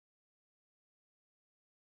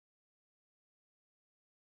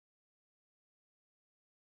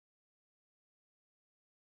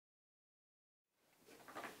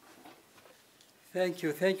Thank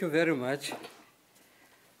you very much.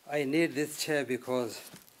 I need this chair because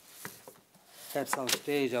at some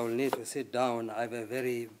stage I will need to sit down. I have a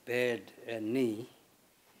very bad knee.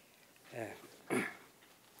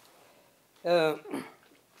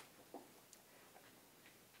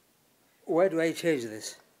 Where do I change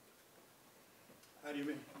this? How do you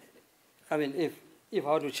mean? I mean, if I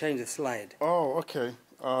want to change the slide. Oh, okay.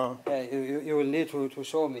 You will need to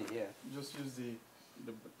show me here. Just use the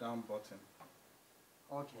down button.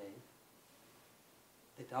 Okay.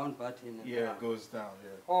 The down button. Yeah, it goes down. Yeah.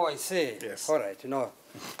 Oh, I see. Yes. All right. No,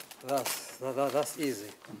 that's easy.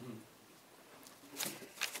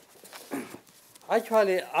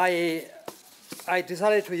 Actually, I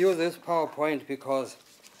decided to use this PowerPoint because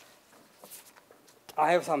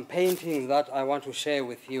I have some paintings that I want to share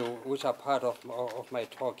with you, which are part of my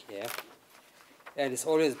talk here. And it's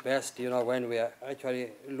always best, when we are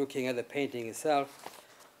actually looking at the painting itself.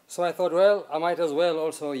 So I thought, well, I might as well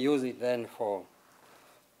also use it then for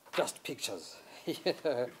just pictures.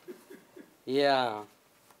 Yeah.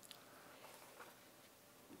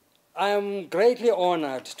 I am greatly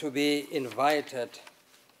honored to be invited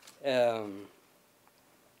to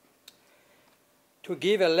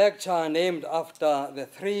give a lecture named after the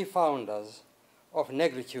three founders of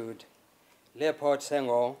negritude,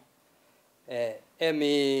 Damas-Senghor,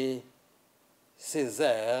 Emeritus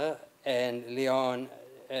and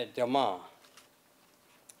Damas.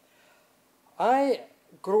 I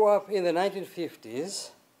grew up in the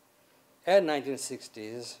 1950s and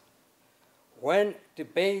 1960s when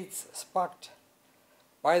debates sparked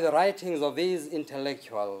by the writings of these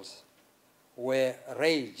intellectuals were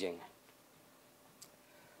raging.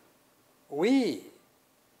 We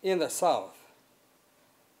in the south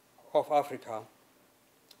of Africa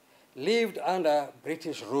lived under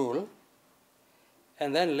British rule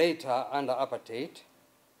and then later under apartheid,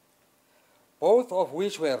 both of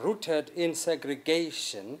which were rooted in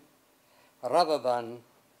segregation rather than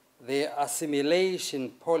the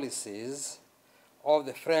assimilation policies of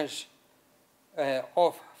the French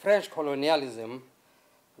colonialism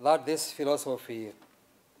that this philosophy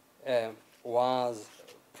was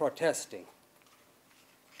protesting.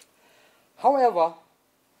 However,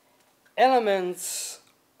 elements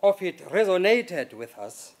of it resonated with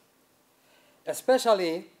us,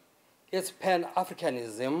 especially its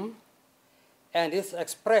Pan-Africanism and its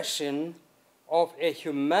expression of a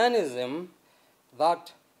humanism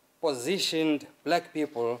that positioned black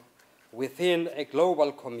people within a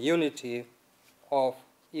global community of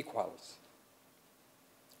equals.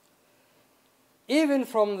 Even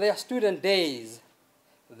from their student days,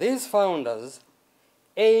 these founders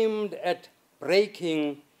aimed at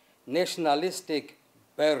breaking nationalistic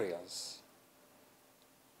barriers.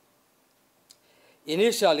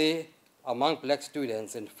 Initially among black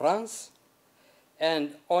students in France,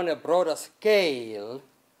 and on a broader scale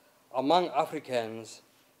among Africans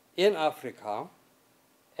in Africa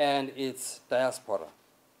and its diaspora.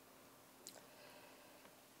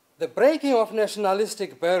 The breaking of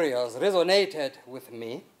nationalistic barriers resonated with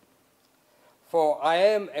me, for I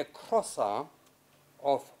am a crosser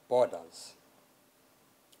of borders,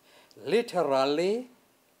 literally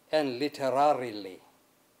and literarily.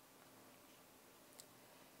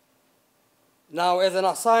 Now, as an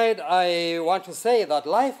aside, I want to say that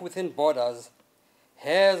life within borders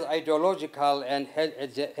has ideological and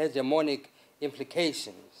hegemonic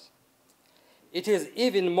implications. It is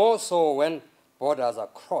even more so when borders are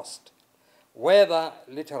crossed, whether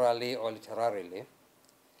literally or literarily.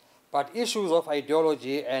 But issues of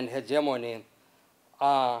ideology and hegemony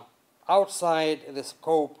are outside the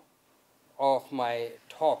scope of my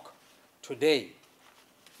talk today.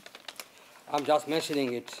 I'm just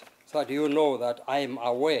mentioning it so that you know that I'm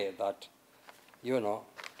aware that,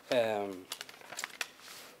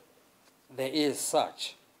 there is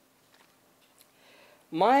such.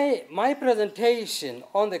 My presentation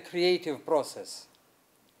on the creative process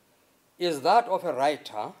is that of a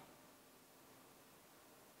writer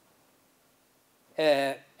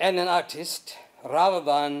and an artist rather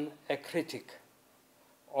than a critic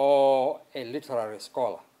or a literary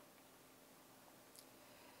scholar.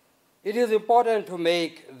 It is important to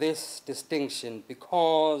make this distinction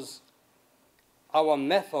because our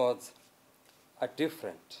methods are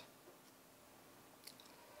different.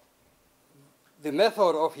 The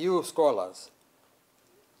method of you scholars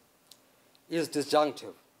is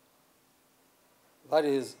disjunctive. That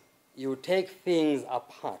is, you take things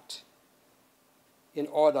apart in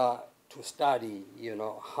order to study,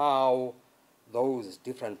 how those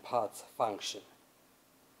different parts function.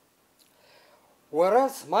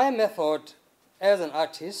 Whereas my method as an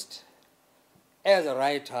artist, as a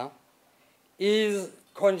writer, is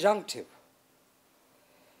conjunctive.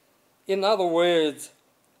 In other words,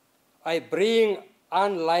 I bring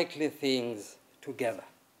unlikely things together.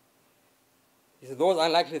 It's those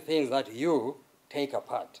unlikely things that you take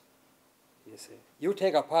apart. You see, you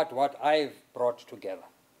take apart what I've brought together.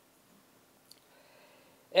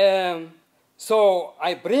 So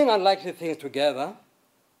I bring unlikely things together,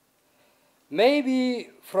 maybe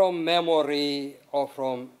from memory or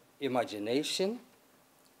from imagination.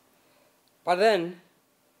 But then,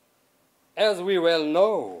 as we well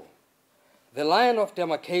know, the line of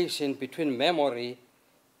demarcation between memory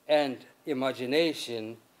and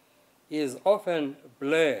imagination is often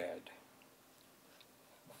blurred,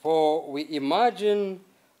 for we imagine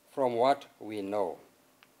from what we know.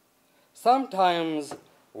 Sometimes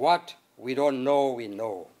what we don't know, we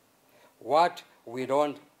know. What we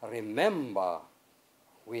don't remember,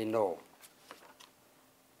 we know.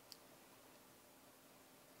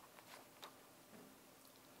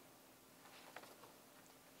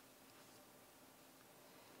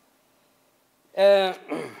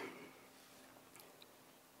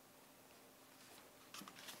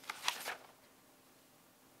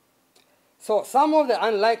 So some of the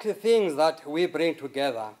unlikely things that we bring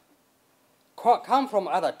together come from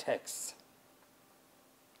other texts.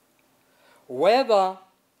 Whether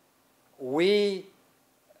we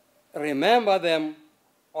remember them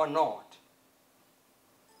or not.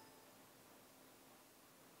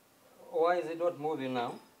 Why is it not moving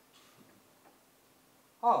now?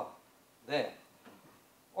 Oh, there.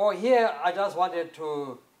 Oh, here I just wanted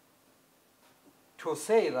to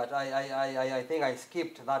say that I think I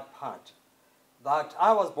skipped that part. That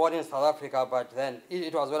I was born in South Africa, but then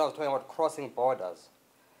it was when I was talking about crossing borders.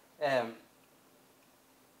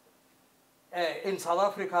 In South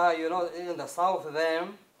Africa, you know, in the south there,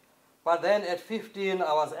 but then at 15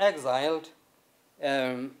 I was exiled.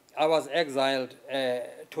 I was exiled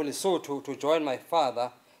to Lesotho to join my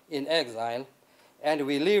father in exile, and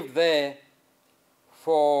we lived there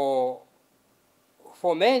for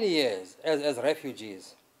many years as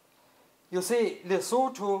refugees. You see,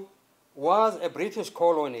 Lesotho was a British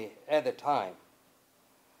colony at the time,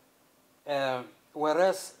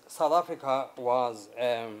 whereas South Africa was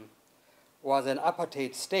an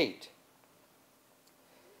apartheid state.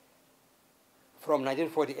 From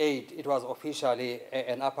 1948, it was officially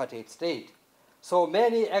an apartheid state. So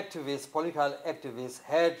many activists, political activists,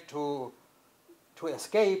 had to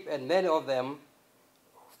escape, and many of them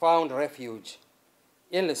found refuge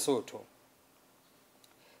in Lesotho.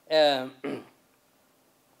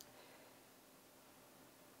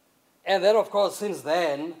 And then, of course, since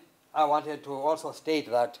then, I wanted to also state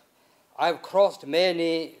that I've crossed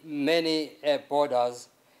many borders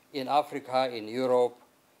in Africa, in Europe,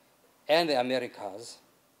 and the Americas.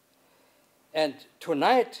 And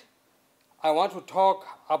tonight, I want to talk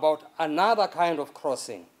about another kind of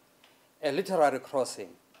crossing, a literary crossing,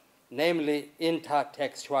 namely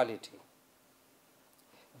intertextuality.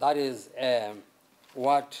 That is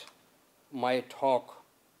what my talk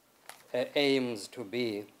aims to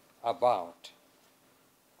be about.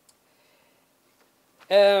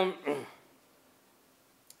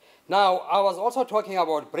 Now, I was also talking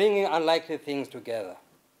about bringing unlikely things together.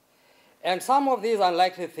 And some of these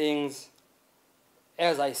unlikely things,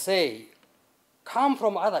 as I say, come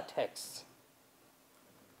from other texts.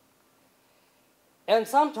 And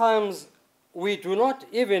sometimes we do not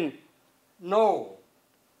even know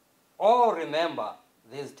or remember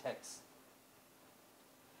these texts.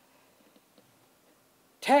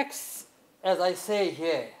 Texts, as I say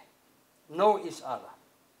here, know each other.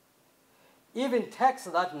 Even texts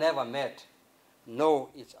that never met know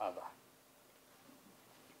each other.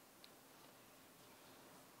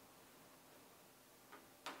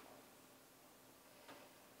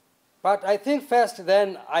 But I think first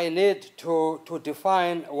then I need to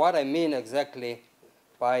define what I mean exactly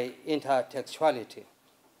by intertextuality.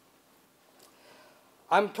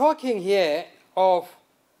 I'm talking here of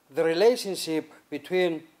the relationship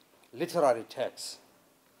between literary texts,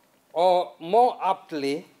 or more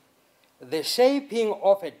aptly, the shaping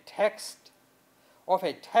of a text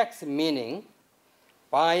meaning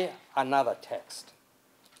by another text.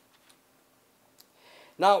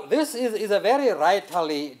 Now, this is a very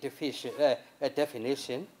rightly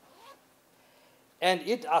definition, and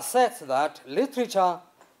it asserts that literature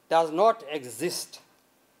does not exist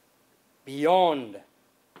beyond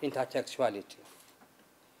intertextuality.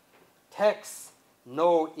 Texts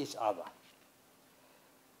know each other.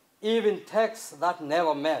 Even texts that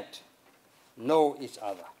never met know each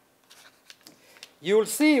other. You'll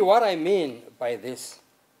see what I mean by this.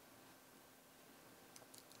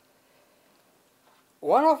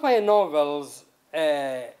 One of my novels,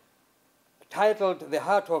 titled The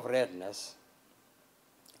Heart of Redness,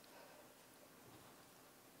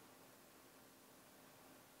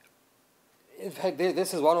 in fact,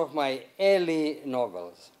 this is one of my early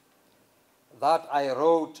novels that I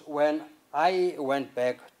wrote when I went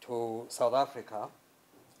back to South Africa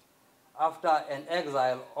after an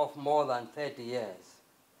exile of more than 30 years.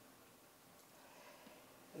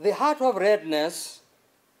 The Heart of Redness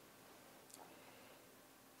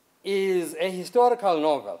is a historical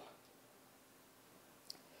novel.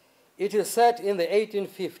 It is set in the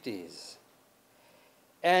 1850s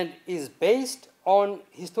and is based on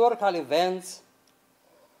historical events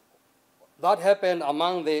that happened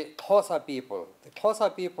among the Xhosa people. The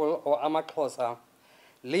Xhosa people, or AmaXhosa,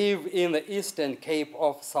 live in the Eastern Cape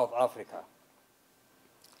of South Africa.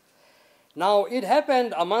 Now, it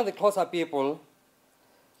happened among the Xhosa people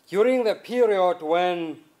during the period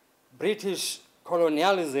when British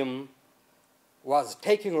colonialism was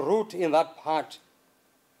taking root in that part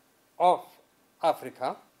of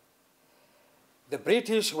Africa. The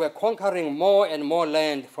British were conquering more and more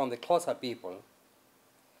land from the Xhosa people.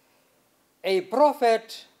 A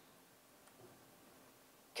prophet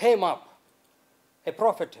came up, a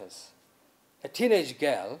prophetess, a teenage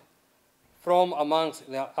girl from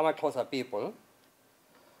amongst the AmaXhosa people,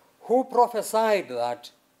 who prophesied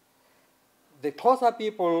that the Xhosa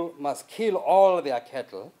people must kill all their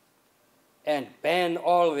cattle and burn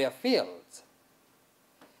all their fields.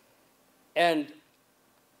 And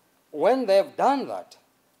when they've done that,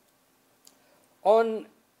 on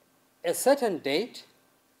a certain date,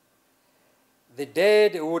 the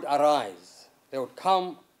dead would arise. They would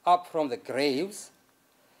come up from the graves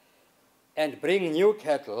and bring new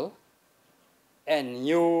cattle and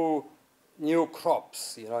new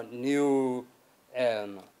crops, new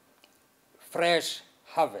fresh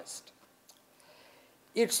harvest.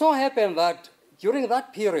 It so happened that during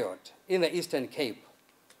that period in the Eastern Cape,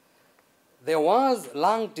 there was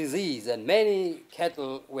lung disease, and many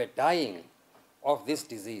cattle were dying of this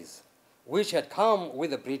disease, which had come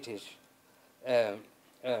with the British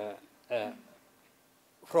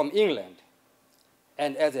from England.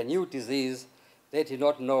 And as a new disease, they did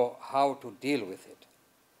not know how to deal with it.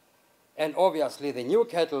 And obviously, the new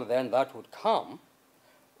cattle then that would come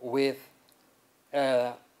with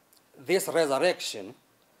this resurrection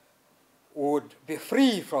would be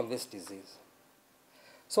free from this disease.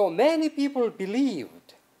 So many people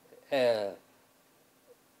believed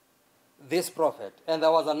this prophet. And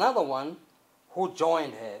there was another one who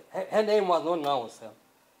joined her. Her name was not Ngausa.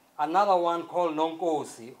 Another one called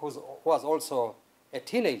Nonkosi, who was also a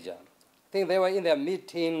teenager. I think they were in their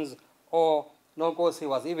mid-teens, or Nonkosi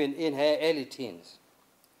was even in her early teens,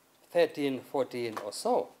 13, 14 or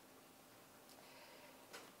so.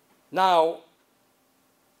 Now,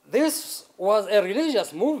 this was a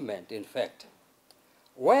religious movement, in fact,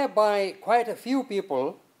 whereby quite a few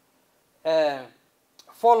people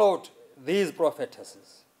followed these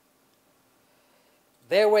prophetesses.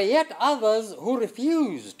 There were yet others who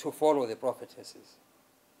refused to follow the prophetesses,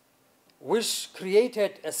 which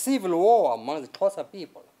created a civil war among the Xhosa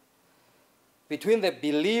people between the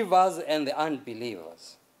believers and the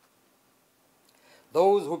unbelievers,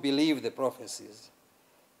 those who believed the prophecies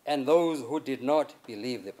and those who did not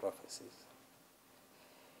believe the prophecies.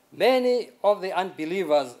 Many of the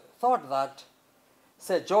unbelievers thought that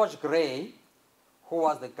Sir George Grey, who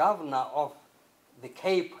was the governor of the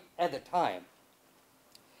Cape at the time,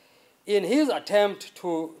 in his attempt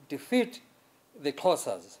to defeat the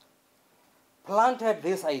Xhosas, planted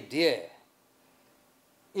this idea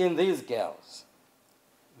in these girls,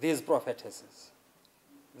 these prophetesses,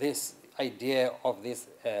 this idea of this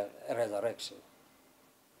resurrection.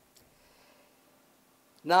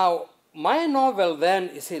 Now, my novel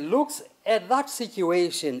then, looks at that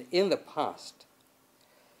situation in the past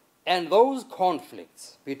and those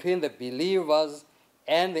conflicts between the believers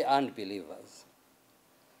and the unbelievers.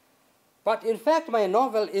 But in fact, my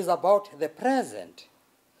novel is about the present,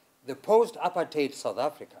 the post-apartheid South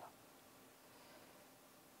Africa,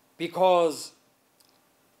 because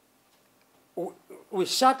we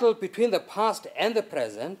shuttle between the past and the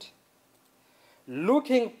present,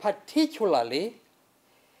 looking particularly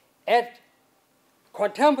at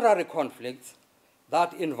contemporary conflicts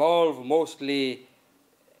that involve mostly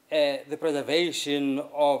the preservation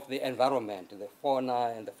of the environment, the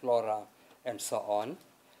fauna and the flora and so on,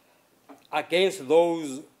 against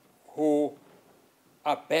those who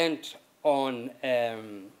are bent on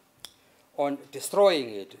destroying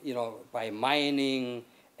it, by mining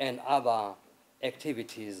and other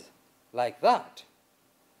activities like that.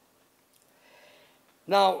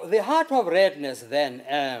 Now, the heart of redness then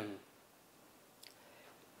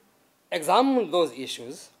examined those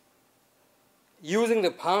issues using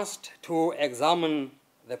the past to examine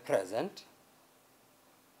the present,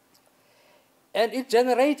 and it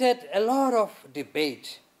generated a lot of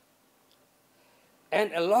debate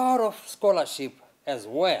and a lot of scholarship as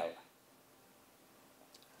well.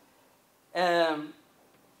 And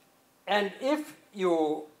if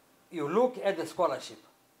you look at the scholarship,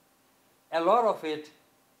 a lot of it,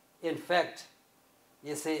 in fact,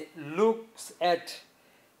 you see, looks at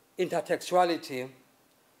intertextuality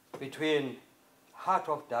between heart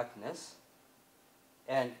of darkness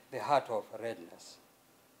and the heart of redness.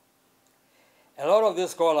 A lot of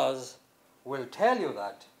these scholars will tell you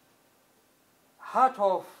that heart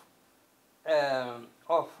of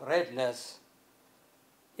redness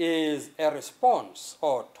is a response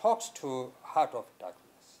or talks to heart of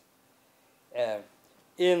darkness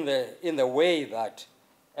in the way that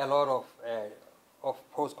a lot of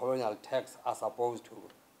post-colonial texts are supposed to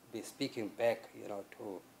be speaking back, you know,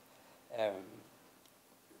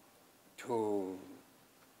 to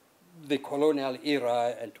the colonial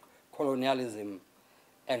era and colonialism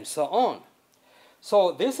and so on.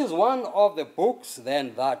 So this is one of the books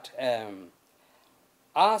then that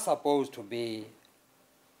are supposed to be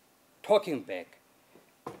talking back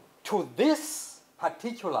to this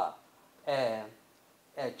particular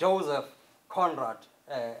Joseph Conrad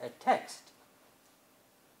text,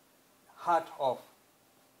 Heart of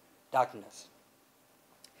Darkness.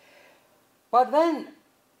 But then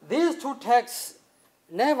these two texts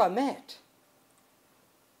never met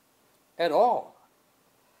at all.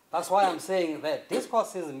 That's why I'm saying that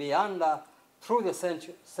discourses meander through the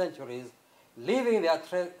centuries, leaving their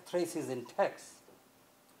traces in texts.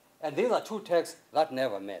 And these are two texts that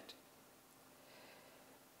never met.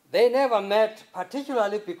 They never met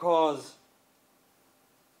particularly because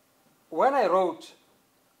when I wrote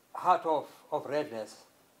Heart of Redness,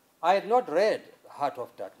 I had not read Heart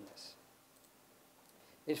of Darkness.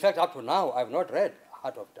 In fact, up to now, I've not read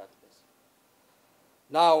Heart of Darkness.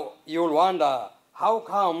 Now, you'll wonder, how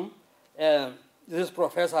come this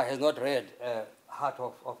professor has not read Heart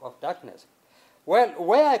of Darkness? Well,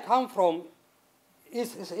 where I come from,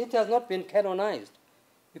 it has not been canonized.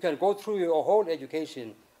 You can go through your whole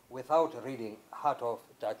education without reading Heart of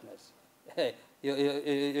Darkness.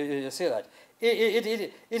 You see that.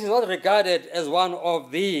 It is not regarded as one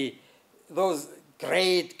of those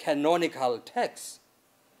great canonical texts.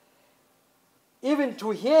 Even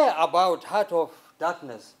to hear about Heart of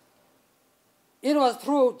Darkness, it was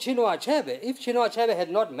through Chinua Achebe. If Chinua Achebe had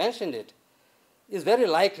not mentioned it, it's very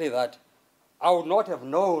likely that I would not have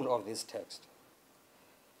known of this text.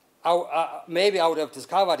 Maybe I would have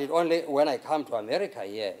discovered it only when I come to America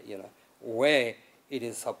here, you know, where it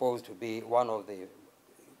is supposed to be one of the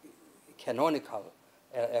canonical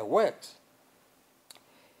works.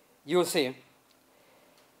 You see.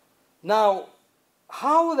 Now,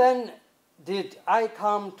 how then did I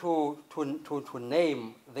come to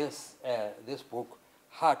name this book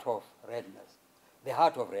Heart of Redness, The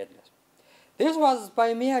Heart of Redness? This was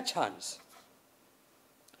by mere chance.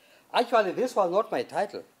 Actually, this was not my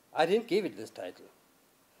title. I didn't give it this title.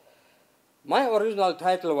 My original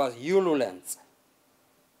title was Ululence,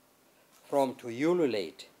 from to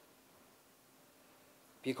ululate,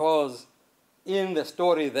 because in the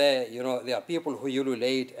story there, you know, there are people who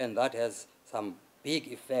ululate, and that has some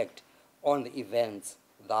big effect on the events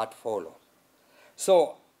that follow.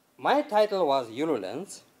 So my title was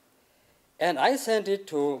Ululence, and I sent it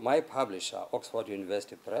to my publisher, Oxford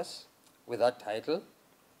University Press, with that title.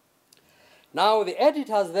 Now the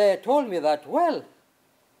editors there told me that, well,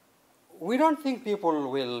 we don't think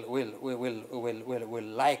people will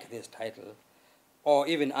like this title or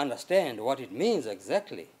even understand what it means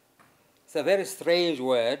exactly. It's a very strange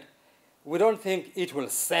word. We don't think it will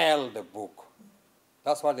sell the book.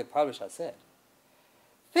 That's what the publisher said.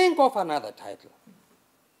 Think of another title.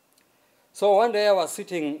 So one day I was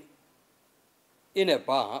sitting in a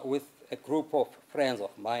bar with a group of friends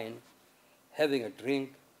of mine, having a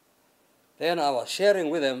drink. Then I was sharing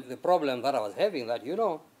with them the problem that I was having, that, you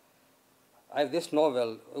know, I have this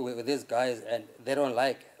novel with these guys and they don't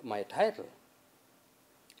like my title.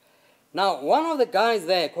 Now, one of the guys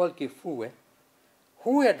there called Kifue,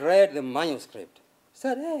 who had read the manuscript,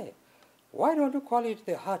 said, hey, why don't you call it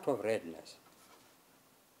The Heart of Redness?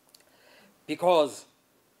 Because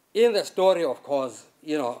in the story, of course,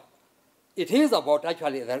 you know, it is about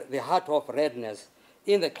actually the heart of redness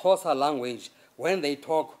in the Xhosa language when they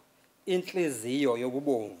talk inhliziyo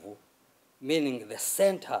yobubomvu, meaning the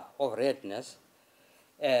center of redness,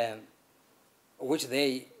 which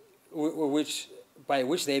by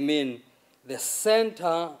which they mean the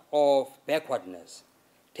center of backwardness,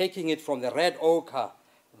 taking it from the red ochre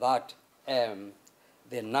that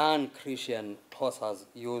the non-Christian Xhosas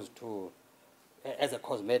used to, as a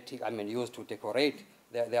cosmetic, used to decorate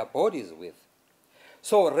their bodies with.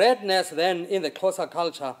 So redness then in the Xhosa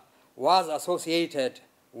culture was associated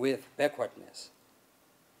with backwardness.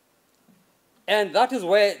 And that is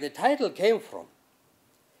where the title came from.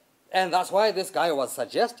 And that's why this guy was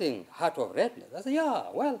suggesting Heart of Redness. I said, yeah,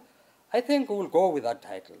 well, I think we'll go with that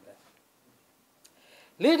title then.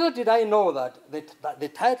 Little did I know that the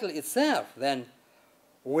title itself then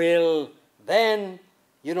will then,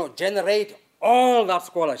 generate all that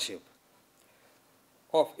scholarship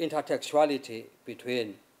of intertextuality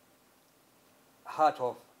between Heart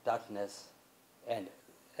of Darkness and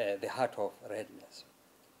the Heart of Redness.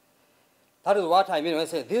 That is what I mean when I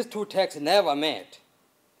say these two texts never met.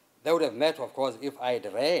 They would have met, of course, if I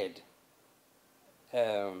had read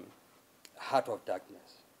Heart of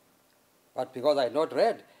Darkness. But because I had not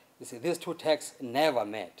read, you see, these two texts never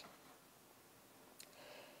met.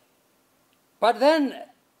 But then,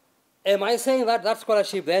 am I saying that that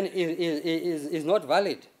scholarship then is not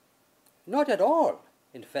valid? Not at all,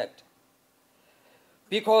 in fact.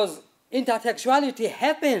 Because intertextuality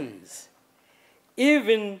happens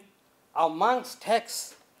even amongst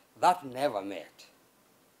texts that never met.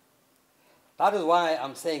 That is why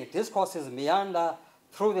I'm saying discourses meander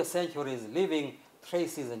through the centuries, leaving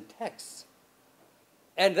traces in texts.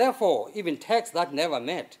 And therefore, even texts that never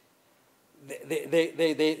met,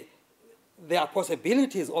 there are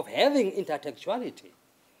possibilities of having intertextuality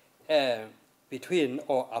between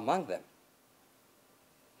or among them.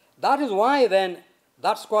 That is why then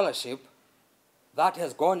that scholarship that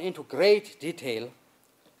has gone into great detail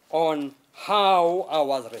on how I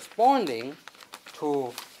was responding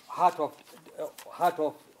to Heart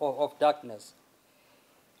of Darkness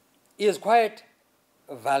is quite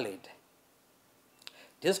valid.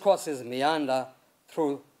 Discourses meander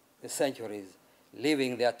through the centuries,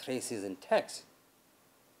 leaving their traces in text.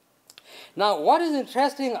 Now, what is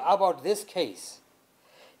interesting about this case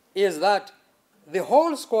is that the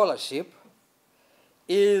whole scholarship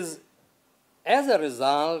is as a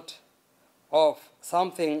result of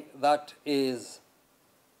something that is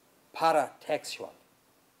paratextual,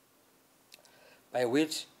 by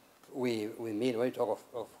which we mean when we talk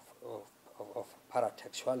of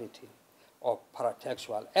paratextuality, or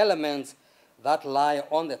paratextual elements that lie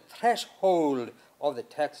on the threshold of the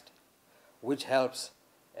text, which helps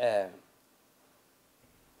to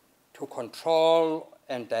control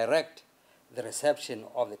and direct the reception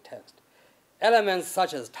of the text. Elements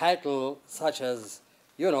such as title, such as,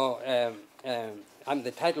 the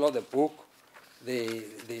title of the book, the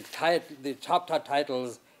chapter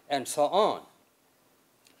titles, and so on.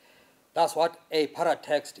 That's what a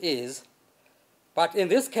paratext is. But in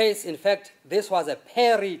this case, in fact, this was a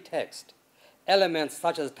peritext. Elements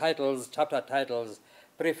such as titles, chapter titles,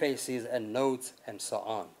 prefaces, and notes, and so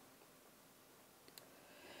on.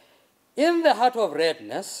 In the Heart of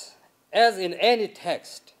Redness, as in any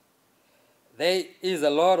text, there is a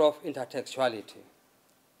lot of intertextuality.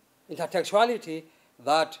 Intertextuality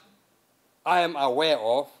that I am aware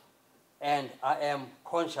of and I am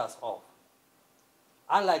conscious of.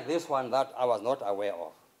 Unlike this one that I was not aware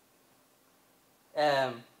of.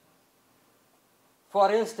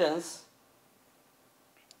 For instance,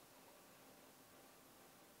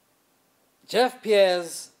 Jeff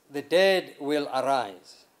Pierre's The Dead Will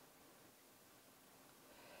Arise.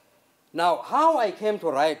 Now, how I came to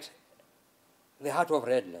write The Heart of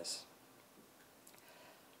Redness.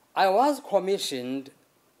 I was commissioned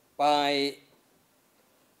by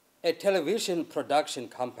a television production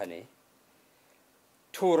company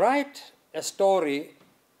to write a story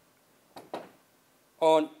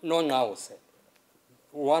on Nongqawuse,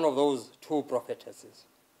 one of those two prophetesses,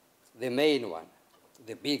 the main one,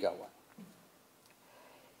 the bigger one.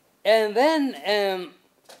 And then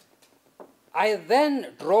I then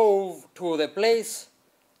drove to the place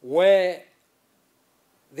where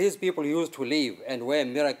these people used to live and where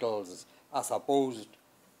miracles are supposed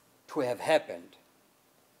to have happened.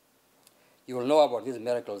 You will know about these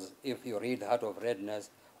miracles if you read The Heart of Redness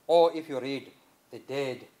or if you read The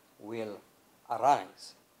Dead Will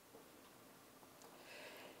Arise.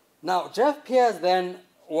 Now, Jeff Pierre then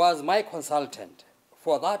was my consultant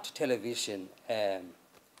for that television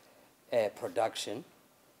production.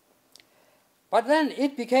 But then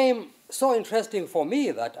it became so interesting for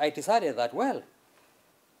me that I decided that, well,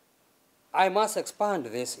 I must expand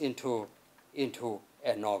this into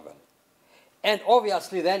a novel. And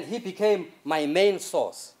obviously then he became my main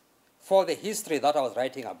source for the history that I was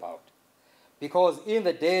writing about. because in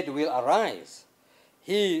The Dead Will Arise,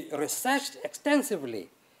 he researched extensively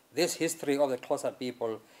this history of the Xhosa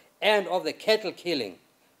people and of the cattle killing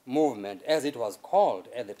movement, as it was called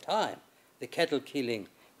at the time, the cattle killing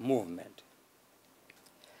movement.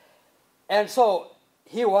 And so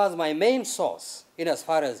he was my main source in as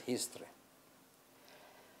far as history.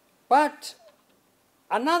 But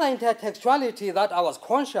another intertextuality that I was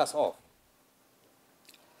conscious of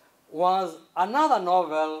was another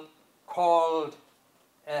novel called,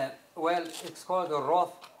 it's called The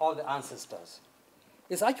Wrath of the Ancestors.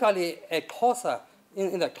 It's actually a Xhosa,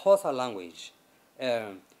 in the Xhosa language.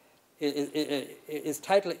 It's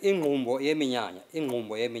titled Ingqumbo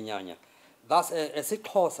Yeminyanya. That's a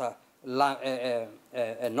Xhosa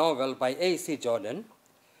a novel by A.C. Jordan,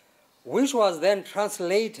 which was then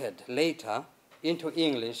translated later into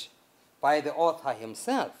English by the author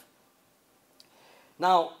himself.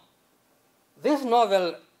 Now, this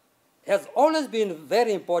novel has always been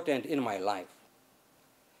very important in my life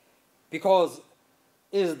because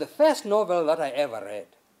it is the first novel that I ever read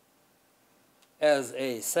as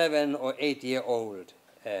a 7 or 8-year-old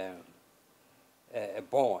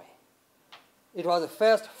boy. It was the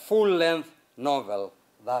first full-length novel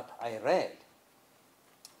that I read.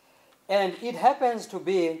 And it happens to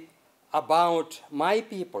be about my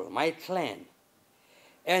people, my clan.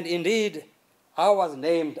 And indeed, I was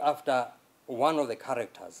named after one of the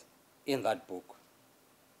characters in that book.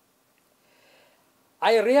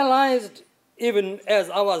 I realized, even as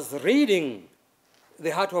I was reading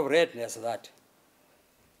The Heart of Redness, that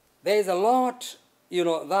there is a lot,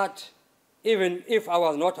 that even if I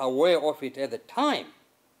was not aware of it at the time,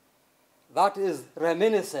 that is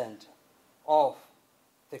reminiscent of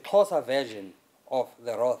the closer version of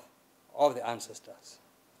the wrath of the ancestors.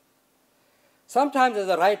 Sometimes as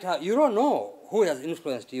a writer, you don't know who has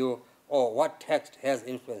influenced you or what text has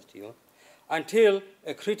influenced you until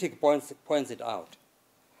a critic points it out.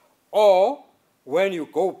 Or when you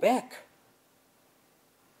go back,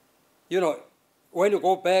 when you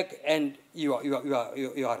go back and you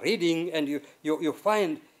are reading and you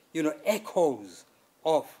find echoes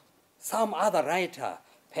of some other writer,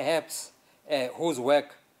 perhaps whose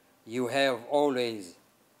work you have always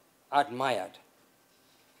admired.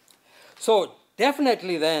 So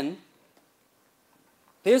definitely then,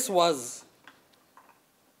 this was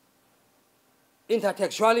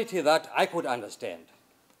intertextuality that I could understand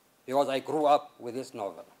because I grew up with this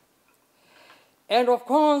novel. And of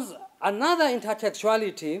course, another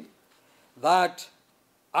intertextuality that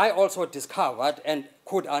I also discovered and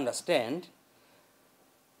could understand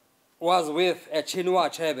was with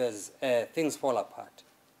Chinua Achebe's Things Fall Apart.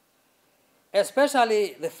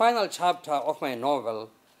 Especially the final chapter of my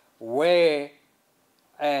novel where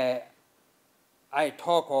I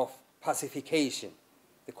talk of pacification.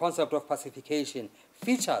 The concept of pacification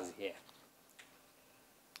features here.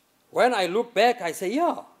 When I look back, I say,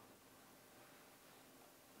 yeah,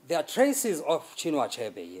 there are traces of Chinua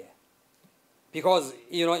Achebe here. Because,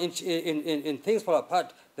 in Things Fall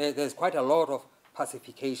Apart, there's quite a lot of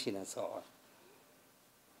pacification and so on.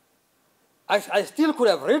 I still could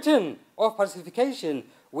have written of pacification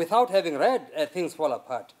without having read Things Fall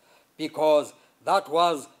Apart, because that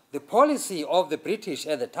was the policy of the British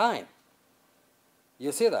at the time.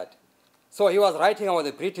 You see that? So he was writing about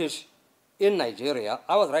the British in Nigeria.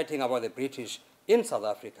 I was writing about the British in South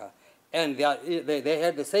Africa. And they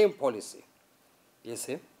had the same policy, you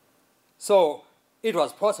see. So it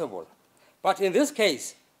was possible. But in this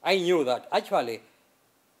case, I knew that actually,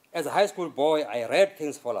 as a high school boy, I read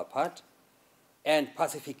Things Fall Apart, and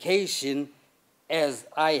pacification, as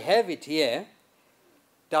I have it here,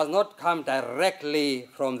 does not come directly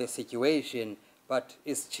from the situation, but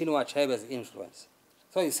is Chinua Achebe's influence.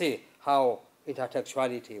 So you see how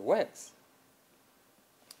intertextuality works.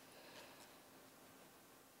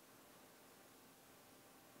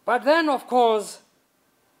 But then, of course,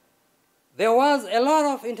 there was a lot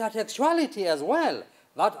of intertextuality as well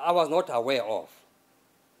that I was not aware of.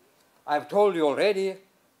 I've told you already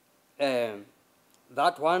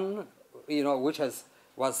that one, which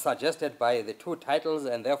was suggested by the two titles,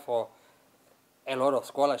 and therefore a lot of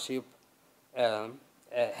scholarship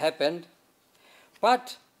happened.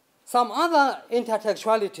 But some other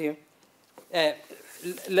intertextuality,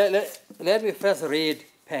 let me first read,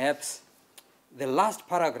 perhaps, the last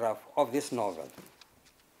paragraph of this novel,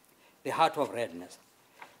 The Heart of Redness.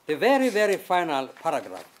 The very, very final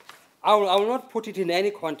paragraph. I will not put it in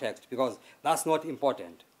any context because that's not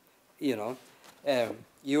important.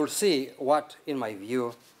 You'll see what, in my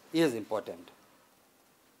view, is important.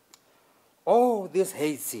 Oh, this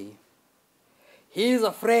Haysi, he is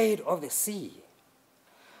afraid of the sea.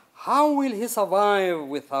 How will he survive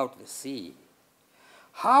without the sea?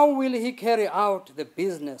 How will he carry out the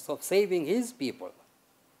business of saving his people?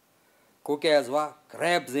 Kukezwa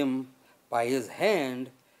grabs him by his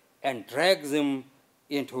hand and drags him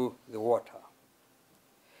into the water.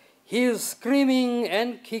 He is screaming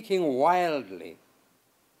and kicking wildly.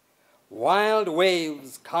 Wild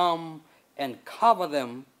waves come and cover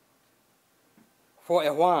them for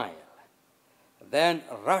a while, then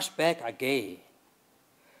rush back again.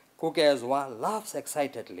 Kukezwa laughs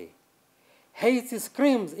excitedly. Haiti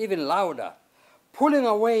screams even louder, pulling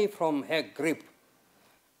away from her grip.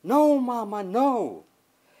 No, Mama, no.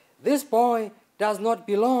 This boy does not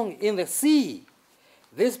belong in the sea.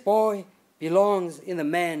 This boy belongs in the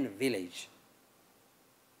man village.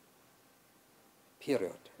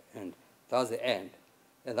 Period. And that's the end.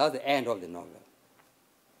 And that's the end of the novel.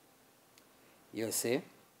 You see?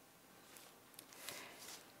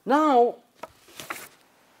 Now,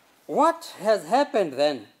 what has happened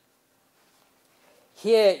then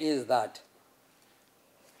here is that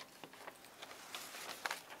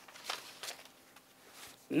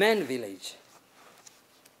man village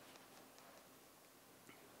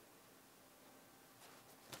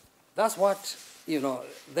that's what,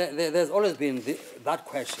 there's always been that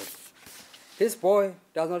question. This boy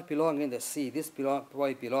does not belong in the sea. This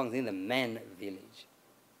boy belongs in the man village.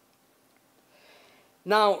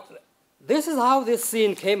 Now, this is how this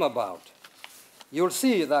scene came about. You'll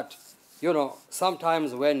see that,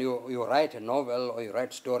 sometimes when you write a novel or you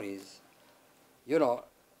write stories,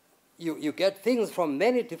 you get things from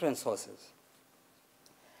many different sources.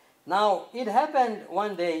 Now, it happened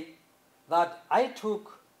one day that I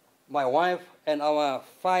took my wife and our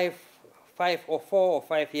 4 or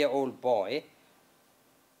 5 year old boy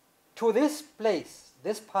to this place,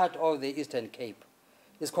 this part of the Eastern Cape.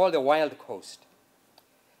 It's called the Wild Coast.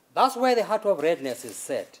 That's where the Heart of Redness is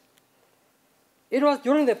set. It was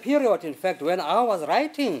during the period, in fact, when I was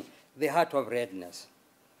writing the Heart of Redness.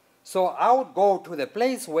 So I would go to the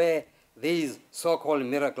place where these so-called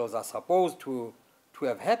miracles are supposed to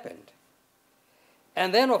have happened.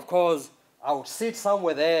 And then, of course, I would sit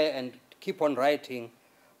somewhere there and keep on writing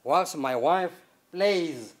whilst my wife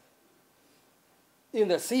plays in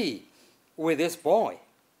the sea with this boy.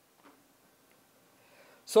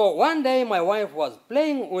 So one day my wife was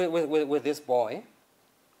playing with this boy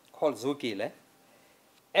called Zukile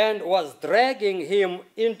and was dragging him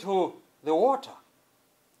into the water.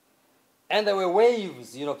 And there were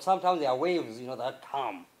waves, sometimes there are waves, that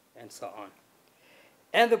come and so on.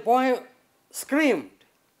 And the boy screamed,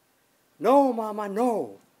 "No, Mama,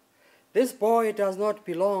 no. This boy does not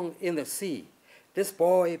belong in the sea. This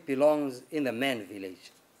boy belongs in the man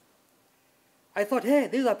village." I thought, hey,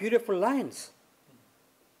 these are beautiful lines.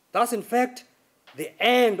 That's, in fact, the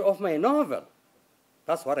end of my novel.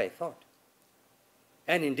 That's what I thought.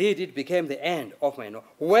 And indeed, it became the end of my novel,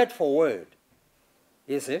 word for word.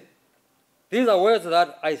 You see? These are words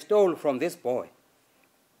that I stole from this boy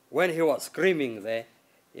when he was screaming there.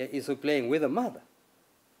 He's playing with a mother.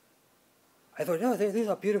 I thought, no, these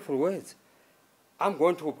are beautiful words. I'm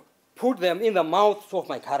going to put them in the mouths of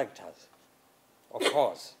my characters, of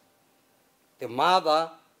course. The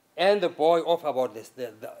mother and the boy of about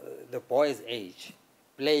the boy's age,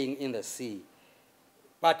 playing in the sea.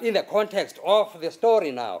 But in the context of the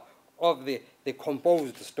story now, of the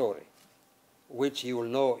composed story, which you will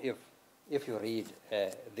know if you read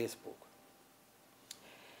this book.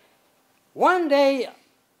 One day,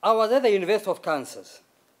 I was at the University of Kansas.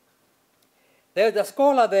 There's a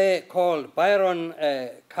scholar there called Byron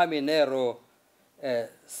Caminero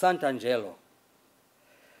Santangelo.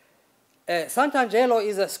 Santangelo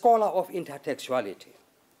is a scholar of intertextuality.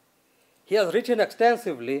 He has written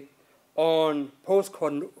extensively on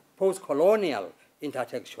post-colonial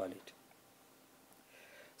intertextuality.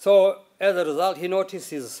 So as a result, he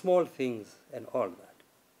notices small things and all that.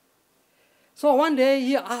 So one day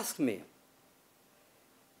he asked me,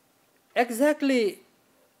 exactly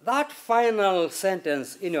that final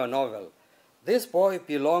sentence in your novel, "This boy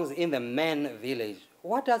belongs in the man village."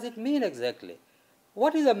 What does it mean exactly?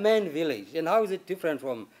 What is a man village and how is it different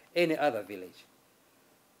from any other village?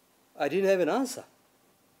 I didn't have an answer.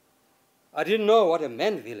 I didn't know what a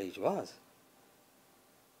man village was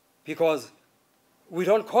because we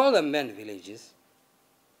don't call them man villages.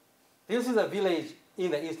 This is a village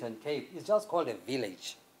in the Eastern Cape. It's just called a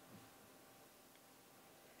village.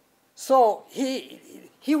 So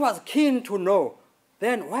he was keen to know.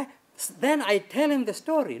 Then why? Then I tell him the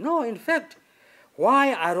story. No, in fact,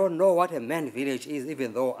 why I don't know what a man village is,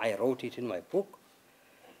 even though I wrote it in my book,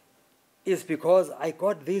 is because I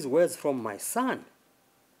got these words from my son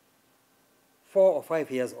 4 or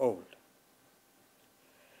 5 years old.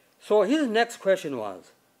 So his next question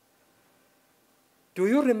was, do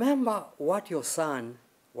you remember what your son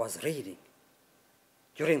was reading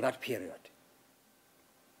during that period?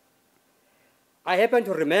 I happen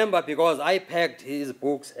to remember because I packed his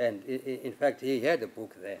books, and in fact he had a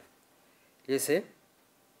book there. You see?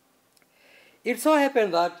 It so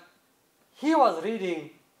happened that he was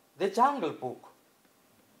reading the Jungle Book.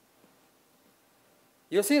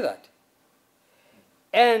 You see that?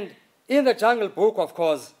 And in the Jungle Book, of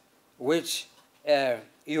course, which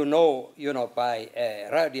you know by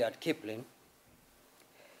Rudyard Kipling,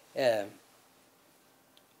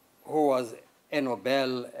 who was a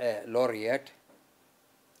Nobel laureate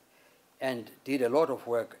and did a lot of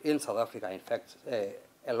work in South Africa, in fact,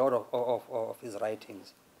 a lot of his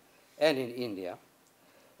writings, and in India.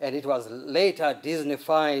 And it was later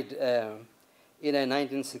Disneyfied in a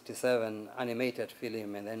 1967 animated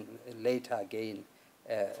film, and then later again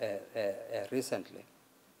recently.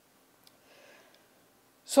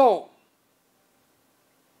 So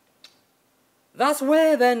that's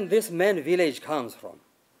where then this man village comes from.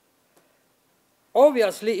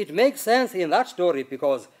 Obviously, it makes sense in that story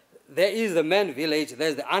because there is the man village,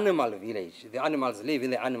 there's the animal village. The animals live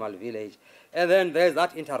in the animal village. And then there's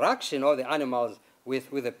that interaction of the animals with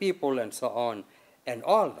the people and so on and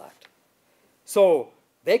all that. So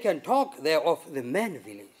they can talk there of the man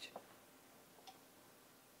village.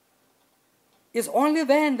 It's only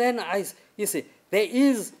then you see, there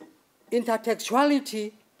is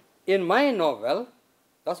intertextuality in my novel.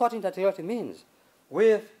 That's what intertextuality means,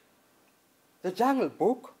 with the Jungle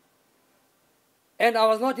Book. And I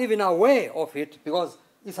was not even aware of it because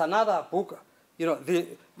it's another book. You know,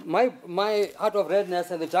 my Art of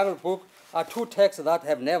Redness and the Jungle Book are two texts that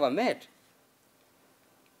have never met,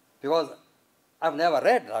 because I've never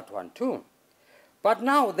read that one too. But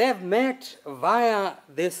now they've met via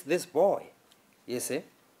this boy, you see.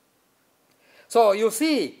 So you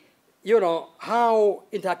see, how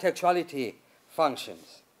intertextuality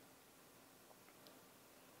functions.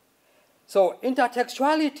 So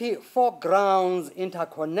intertextuality foregrounds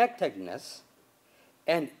interconnectedness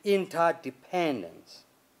and interdependence,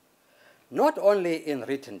 not only in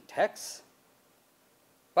written texts,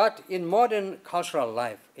 but in modern cultural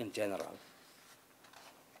life in general.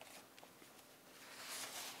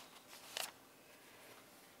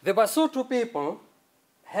 The Basotho people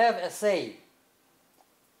have a saying.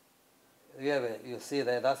 You see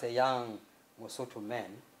that's a young Mosotho man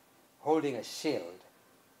holding a shield.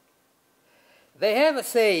 They have a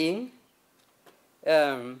saying,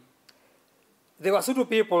 the Basotho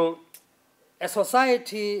people, a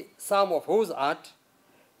society, some of whose art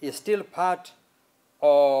is still part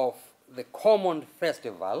of the common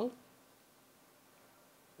festival,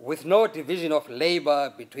 with no division of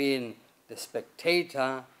labor between the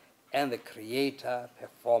spectator and the creator,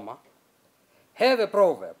 performer, have a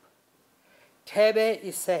proverb, Tebe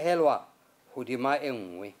isehelwa hudima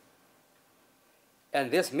engwe. And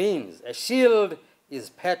this means a shield is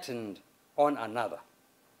patterned on another.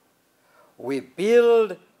 We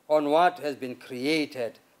build on what has been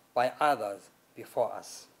created by others before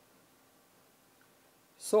us.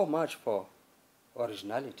 So much for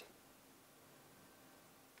originality.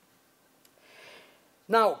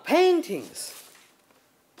 Now, paintings.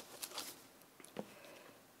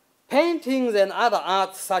 Paintings and other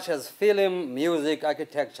arts such as film, music,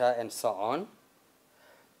 architecture, and so on,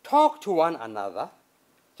 talk to one another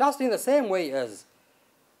just in the same way as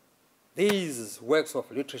these works of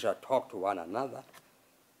literature talk to one another.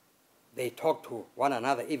 They talk to one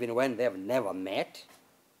another even when they've never met.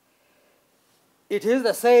 It is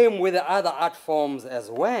the same with the other art forms as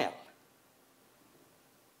well.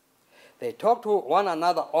 They talk to one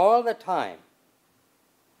another all the time,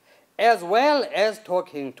 as well as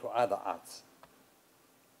talking to other arts.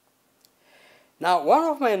 Now, one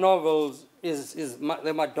of my novels is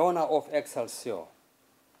The Madonna of Excelsior,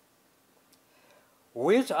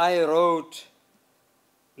 which I wrote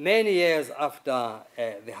many years after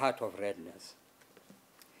The Heart of Redness.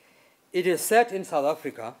 It is set in South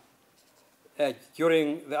Africa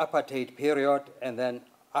during the apartheid period and then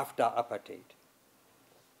after apartheid.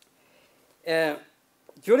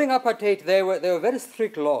 During apartheid, there were very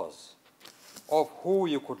strict laws of who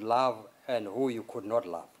you could love and who you could not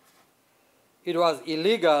love. It was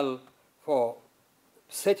illegal for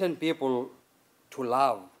certain people to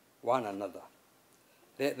love one another.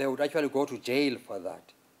 They would actually go to jail for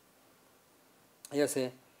that. You see,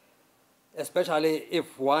 especially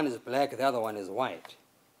if one is black, the other one is white.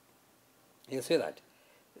 You see that?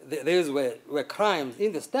 These were crimes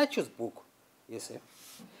in the statutes book, you see.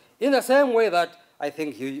 In the same way that I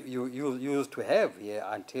think you used to have here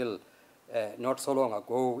until not so long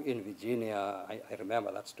ago in Virginia. I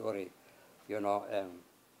remember that story, you know,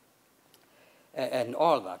 and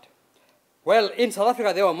all that. Well, in South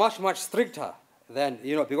Africa, they were much, much stricter than,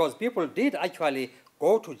 you know, because people did actually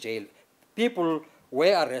go to jail. People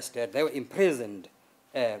were arrested. They were imprisoned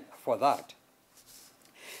for that.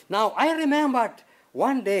 Now, I remembered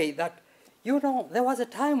one day that, you know, there was a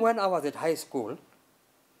time when I was at high school,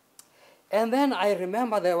 and then I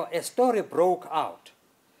remember a story broke out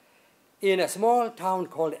in a small town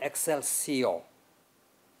called Excelsior.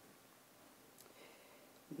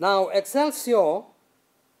 Now, Excelsior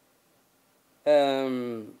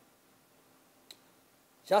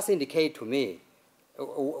just indicate to me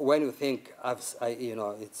when you think you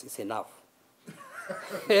know, it's enough.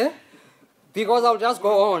 Yeah? Because I'll just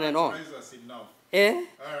go on and on. Enough. Yeah?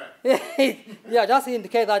 All right. Yeah, just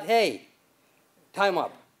indicate that, hey, time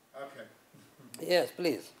up. Okay. Yes,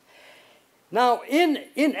 please. Now, in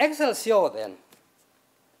Excelsior then,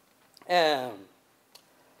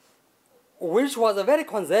 which was a very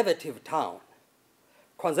conservative town,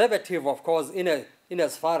 conservative, of course, in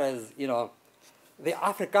as far as, you know, the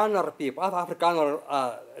Afrikaner people,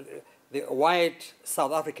 the white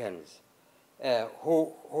South Africans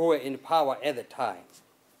who were in power at the time.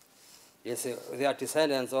 You see, they are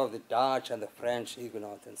descendants of the Dutch and the French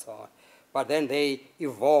Huguenots and so on. But then they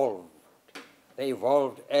evolved. They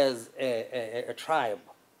evolved as a tribe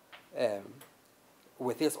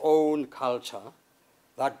with its own culture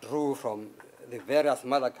that drew from the various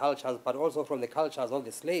mother cultures, but also from the cultures of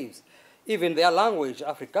the slaves. Even their language,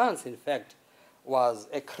 Afrikaans, in fact, was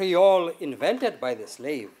a Creole invented by the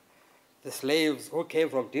slaves who came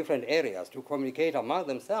from different areas to communicate among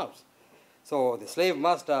themselves. So the slave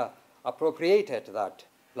master appropriated that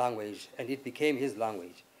language, and it became his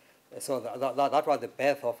language. So that was the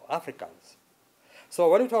birth of Africans. So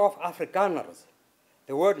when we talk of Afrikaners,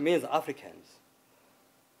 the word means Africans,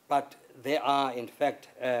 but they are, in fact,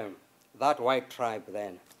 that white tribe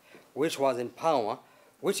then, which was in power,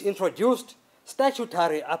 which introduced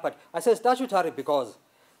statutory apartheid. I say statutory because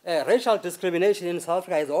racial discrimination in South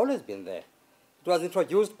Africa has always been there. It was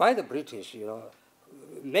introduced by the British, you know,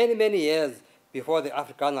 many, many years before the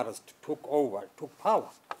Afrikaners took power.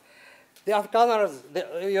 The Afrikaners,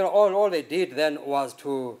 you know, all they did then was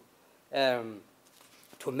to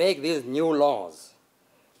make these new laws.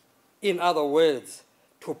 In other words,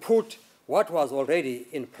 to put what was already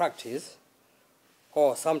in practice,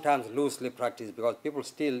 or sometimes loosely practiced, because people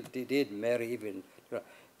still did marry even, you know,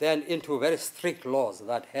 then into very strict laws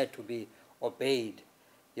that had to be obeyed,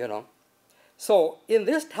 you know. So in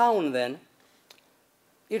this town then,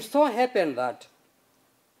 it so happened that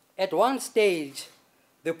at one stage,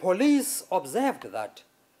 the police observed that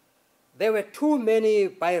there were too many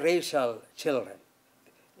biracial children.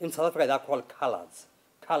 In South Africa, they are called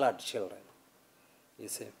colored children, you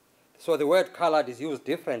see. So the word colored is used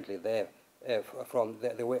differently there from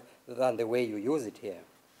than the way you use it here.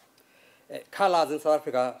 Coloreds in South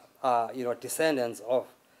Africa are, you know, descendants of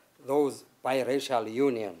those biracial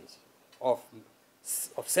unions of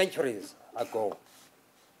centuries ago.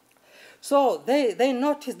 So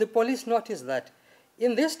the police noticed that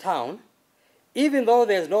in this town, even though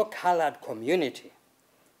there's no colored community,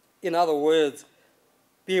 in other words,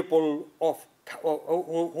 people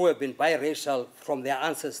who have been biracial from their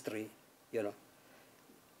ancestry, you know,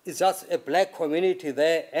 it's just a black community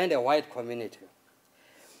there and a white community.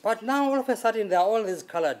 But now all of a sudden there are all these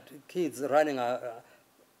colored kids running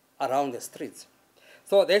around the streets.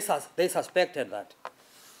 So they suspected that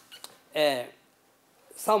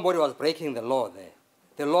somebody was breaking the law there.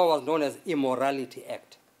 The law was known as Immorality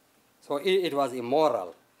Act. So it was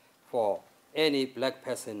immoral for any black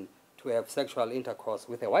person to have sexual intercourse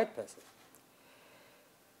with a white person.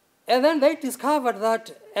 And then they discovered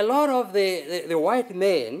that a lot of the white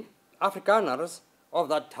men, Afrikaners of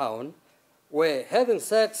that town, were having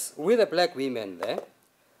sex with the black women there,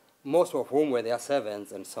 most of whom were their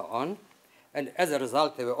servants and so on. And as a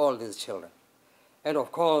result, there were all these children. And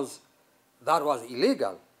of course, that was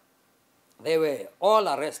illegal. They were all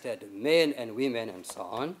arrested, men and women and so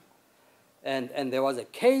on. And there was a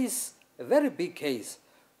case, a very big case,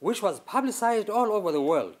 which was publicized all over the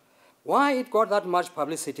world. Why it got that much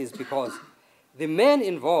publicity is because the men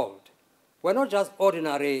involved were not just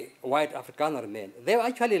ordinary white Afrikaner men. They were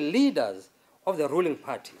actually leaders of the ruling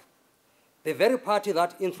party, the very party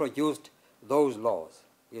that introduced those laws,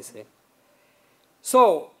 you see.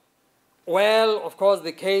 So, well, of course,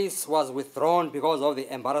 the case was withdrawn because of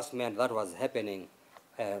the embarrassment that was happening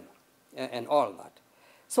and all that.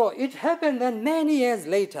 So it happened then many years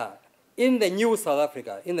later in the new South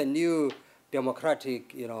Africa, in the new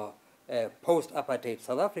democratic, post-apartheid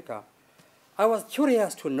South Africa, I was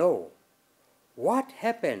curious to know what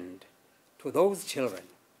happened to those children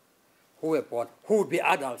who were born, who would be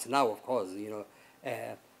adults now, of course,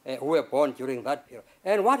 who were born during that period.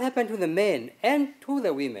 And what happened to the men and to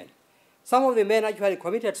the women? Some of the men actually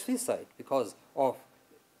committed suicide because of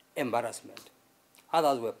embarrassment.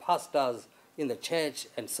 Others were pastors in the church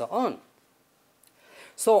and so on.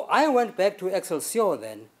 So I went back to Excelsior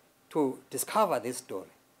then to discover this story.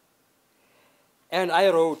 And I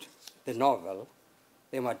wrote the novel,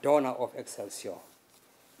 The Madonna of Excelsior.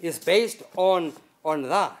 It's based on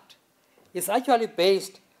that. It's actually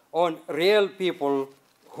based on real people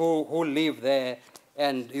who live there,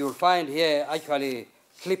 and you'll find here actually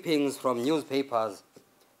clippings from newspapers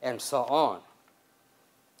and so on.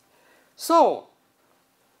 So,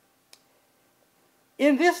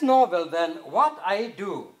 in this novel, then, what I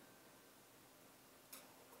do,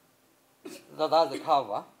 that's the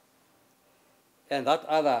cover, and that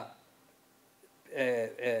other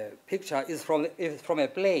picture is from a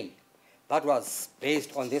play that was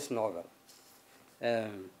based on this novel.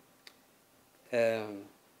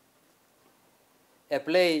 A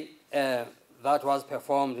play that was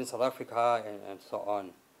performed in South Africa and so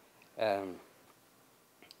on.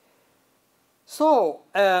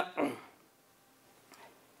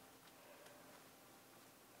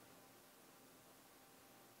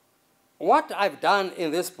 What I've done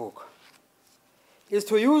in this book is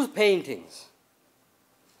to use paintings.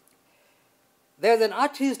 There's an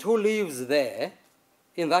artist who lives there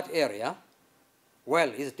in that area.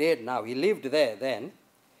 Well, he's dead now. He lived there then.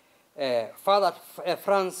 Father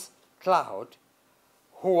Franz Cloud,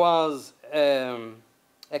 who was a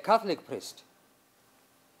Catholic priest.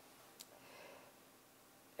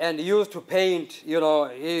 And he used to paint, he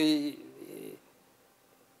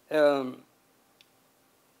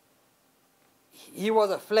was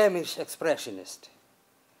a Flemish expressionist.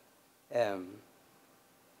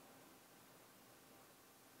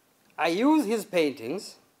 I use his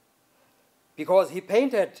paintings because he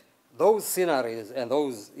painted those sceneries and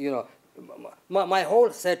those, my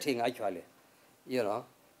whole setting actually,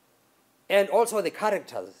 and also the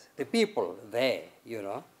characters, the people there,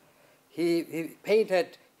 He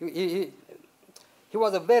painted, he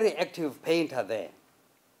was a very active painter there.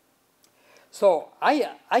 So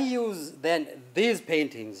I use then these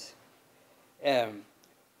paintings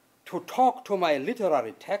to talk to my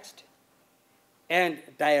literary text and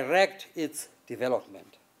direct its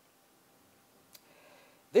development.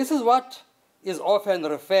 This is what is often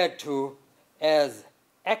referred to as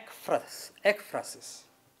ekphrasis.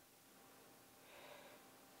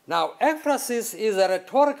 Now, ekphrasis is a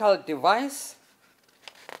rhetorical device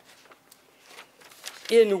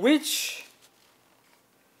in which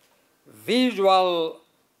a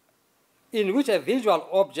visual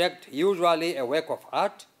object, usually a work of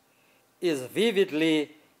art, is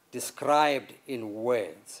vividly described in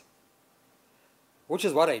words, which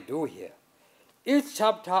is what I do here. Each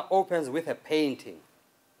chapter opens with a painting,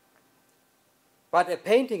 but a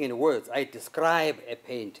painting in words. I describe a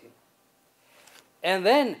painting. And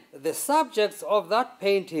then the subjects of that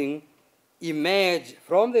painting emerge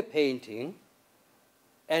from the painting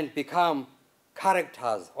and become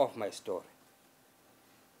characters of my story.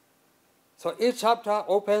 So each chapter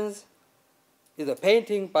opens with a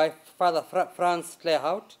painting by Father Franz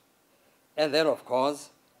Cloud, and then, of course,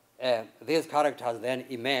 these characters then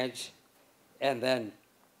emerge and then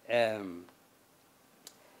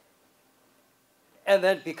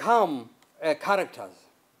become characters.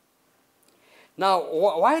 Now,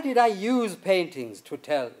 why did I use paintings to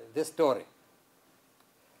tell this story?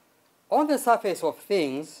 On the surface of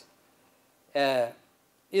things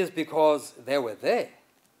is because they were there,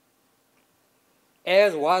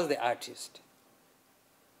 as was the artist.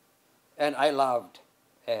 And I loved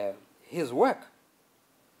his work.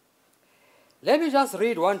 Let me just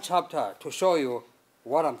read one chapter to show you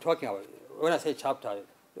what I'm talking about. When I say chapter,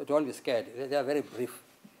 don't be scared. They are very brief.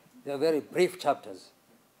 They are very brief chapters.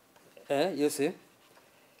 You see?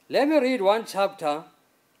 Let me read one chapter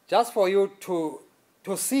just for you to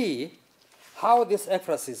see how this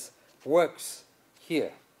ekphrasis works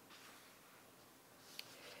here.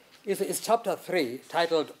 It's chapter 3,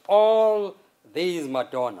 titled All These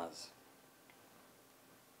Madonnas.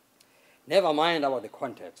 Never mind about the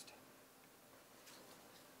context.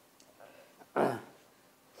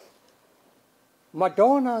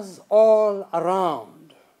 Madonnas all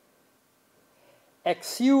around,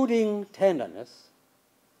 exuding tenderness,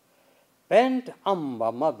 bent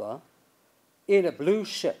amber mother in a blue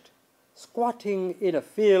shirt, squatting in a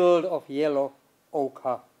field of yellow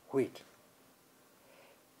ochre wheat.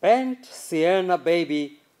 bent sienna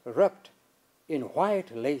baby wrapped in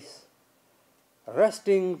white lace,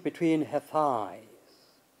 resting between her thighs.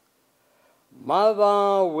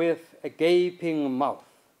 Mother with a gaping mouth,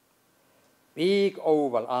 big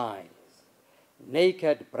oval eyes,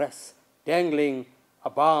 naked breasts dangling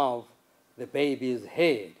above the baby's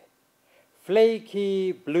head,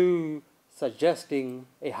 flaky blue suggesting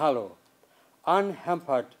a halo,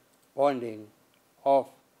 unhampered bonding of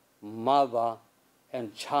mother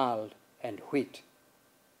and child and wheat.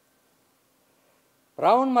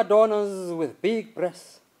 Brown Madonnas with big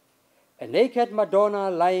breasts, a naked Madonna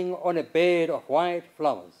lying on a bed of white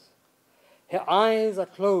flowers. Her eyes are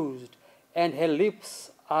closed and her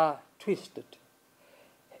lips are twisted.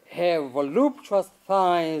 Her voluptuous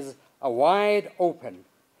thighs are wide open,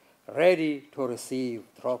 ready to receive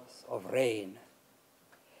drops of rain.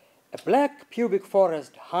 A black pubic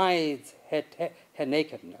forest hides her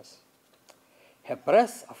nakedness. Her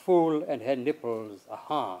breasts are full and her nipples are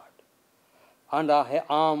hard. Under her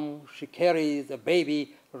arm she carries a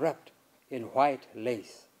baby wrapped in white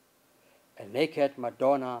lace. A naked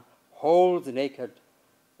Madonna holds a naked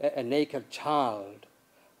child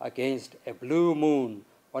against a blue moon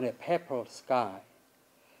on a purple sky.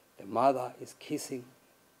 The mother is kissing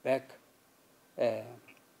the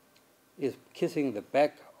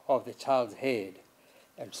back of the child's head,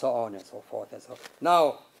 and so on and so forth and so on.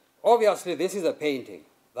 Now, obviously, this is a painting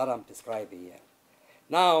that I'm describing here.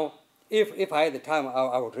 Now, if I had the time,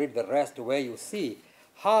 I would read the rest where you see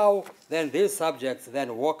how then these subjects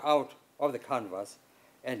then walk out of the canvas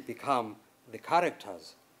and become the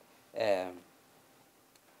characters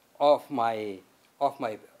of my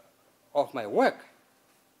work.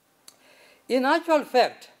 In actual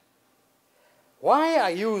fact, why I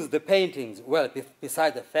use the paintings, well,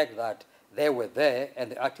 besides the fact that they were there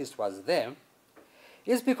and the artist was there,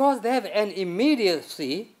 is because they have an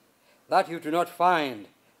immediacy that you do not find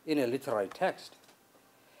in a literary text.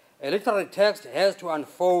 A literary text has to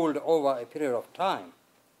unfold over a period of time.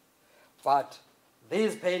 But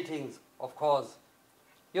these paintings, of course,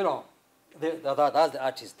 you know, that's the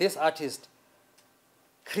artist. This artist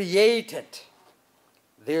created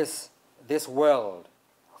this world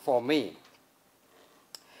for me.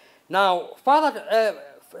 Now,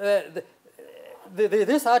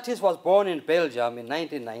 this artist was born in Belgium in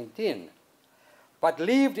 1919, but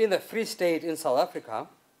lived in the Free State in South Africa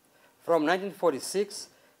from 1946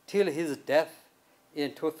 till his death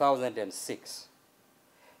in 2006.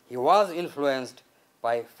 He was influenced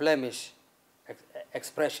by Flemish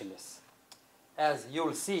expressionists. As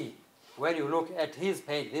you'll see when you look at his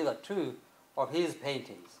paintings, these are two of his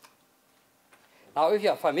paintings. Now, if you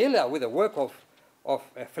are familiar with the work of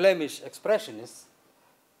Flemish expressionists,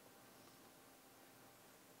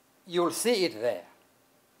 you'll see it there.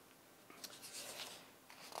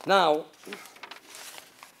 Now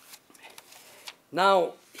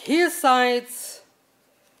he cites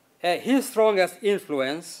his strongest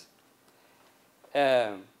influence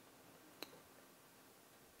as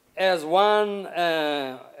one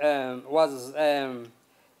was a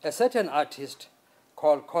certain artist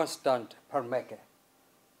called Constant Permeke.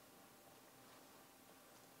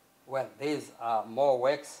 Well, these are more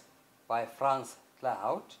works by Frans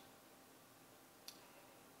Claerhout.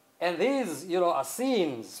 And these, you know, are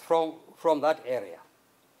scenes from that area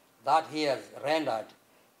that he has rendered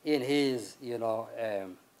in his, you know,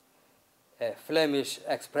 Flemish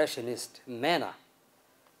expressionist manner,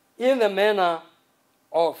 in the manner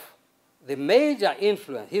of the major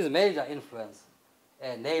influence, his major influence,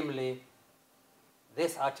 namely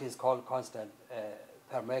this artist called Constant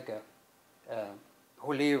Permeke,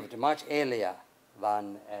 who lived much earlier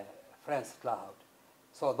than Frans Claerhout.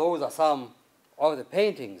 So those are some of the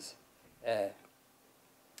paintings.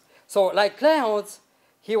 So like Claerhout's,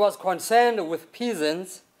 he was concerned with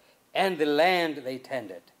peasants and the land they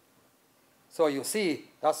tended. So you see,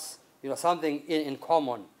 that's, you know, something in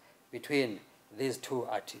common between these two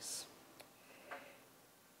artists.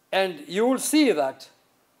 And you will see that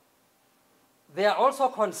they are also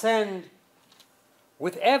concerned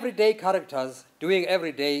with everyday characters doing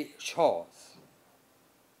everyday chores.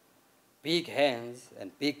 Big hands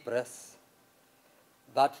and big breasts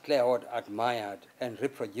that Claerhaut admired and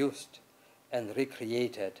reproduced and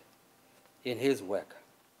recreated in his work.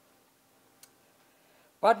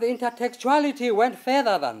 But the intertextuality went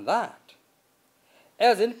further than that.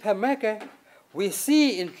 As in Permeke, we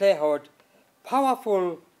see in Claerhaut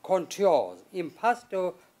powerful contours,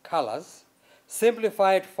 impasto colors,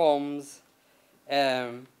 simplified forms,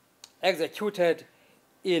 executed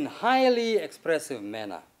in highly expressive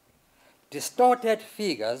manner, distorted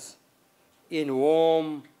figures in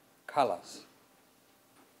warm colors.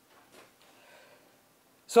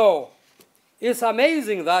 So it's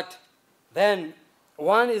amazing that then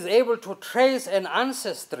one is able to trace an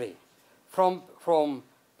ancestry from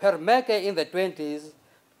Permeke in the 20s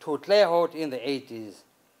to Clairhaut in the 80s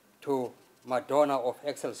to Madonna of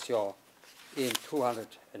Excelsior in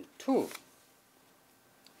 202.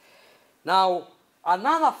 Now,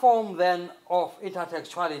 another form then of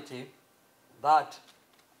intertextuality that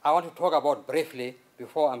I want to talk about briefly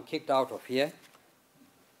before I'm kicked out of here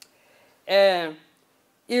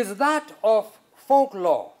is that of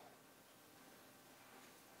folklore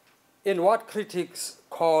in what critics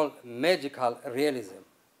call magical realism.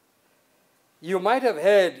 You might have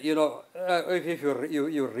heard, if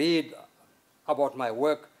you read about my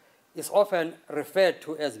work, it's often referred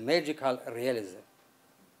to as magical realism.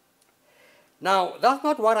 Now, that's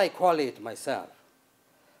not what I call it myself,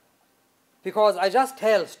 because I just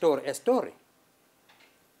tell a story.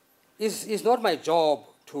 It's not my job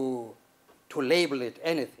to label it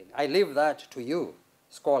anything. I leave that to you,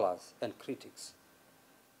 scholars and critics.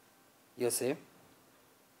 You see?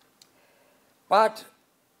 But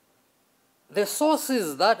the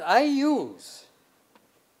sources that I use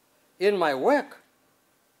in my work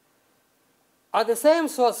are the same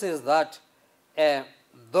sources that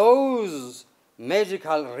those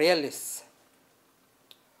magical realists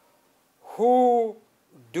who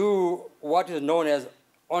do what is known as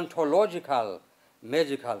ontological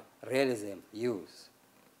magical realism use.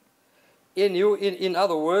 In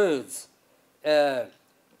other words,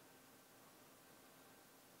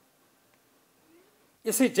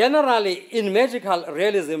 you see, generally in magical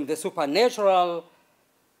realism, the supernatural,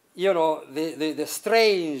 the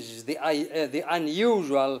strange, the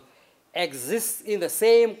unusual exists in the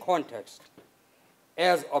same context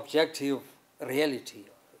as objective reality,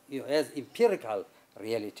 as empirical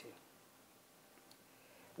reality,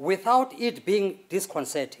 without it being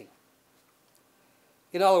disconcerting.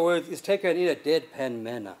 In other words, it's taken in a deadpan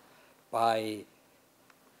manner by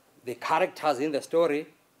the characters in the story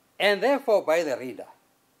and therefore by the reader.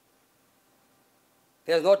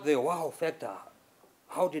 There's not the wow factor.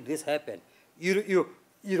 How did this happen? You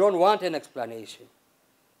don't want an explanation.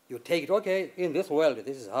 You take it, okay, in this world,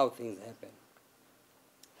 this is how things happen.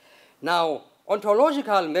 Now,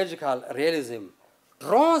 ontological magical realism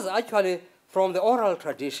draws actually from the oral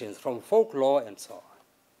traditions, from folklore and so on,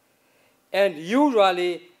 and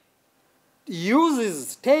usually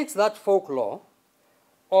takes that folklore,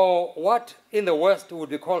 or what in the West would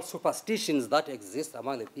be called superstitions that exist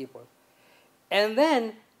among the people, and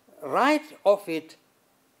then write of it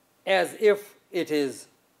as if it is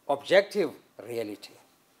objective reality.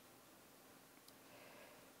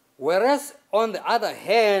 Whereas, on the other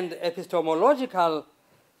hand, epistemological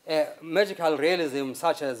magical realism,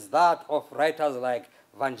 such as that of writers like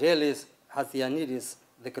Vangelis Hassianidis,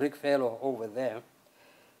 the Greek fellow over there,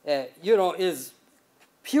 is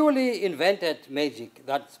purely invented magic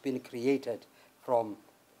that's been created from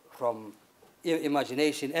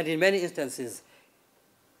imagination, and in many instances,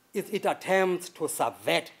 it attempts to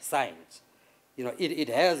subvert science. It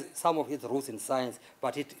has some of its roots in science,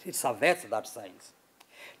 but it subverts that science.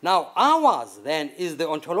 Now, ours, then, is the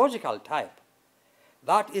ontological type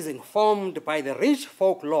that is informed by the rich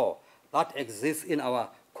folklore that exists in our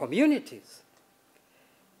communities.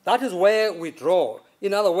 That is where we draw.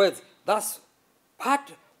 In other words, that's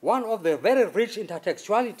one of the very rich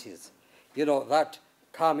intertextualities, that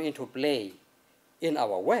come into play in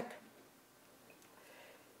our work.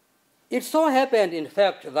 It so happened, in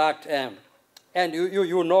fact, that, and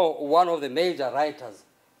you know one of the major writers,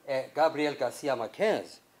 Gabriel Garcia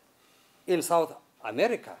Marquez, in South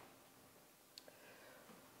America,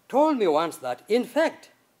 told me once that, in fact,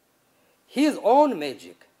 his own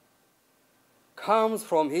magic comes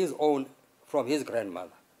from his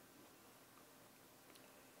grandmother.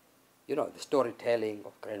 The storytelling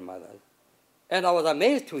of grandmothers. And I was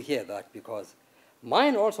amazed to hear that, because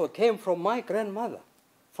mine also came from my grandmother,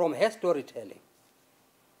 from her storytelling,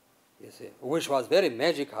 which was very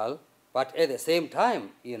magical, but at the same time,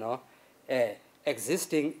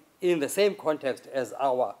 existing in the same context as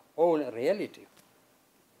our own reality.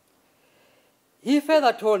 He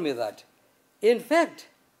further told me that, in fact,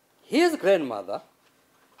 his grandmother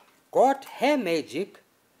got her magic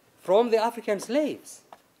from the African slaves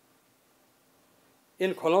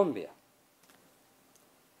in Colombia.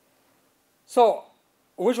 So,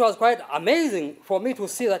 which was quite amazing for me to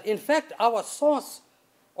see that, in fact, our source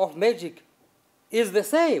of magic is the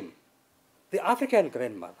same, the African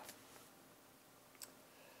grandmother.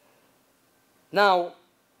 Now,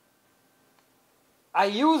 I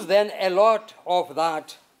use then a lot of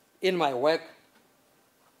that in my work,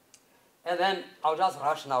 and then I'll just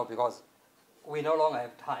rush now because we no longer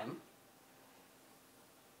have time,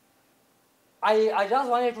 I just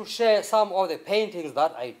wanted to share some of the paintings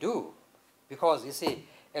that I do, because you see,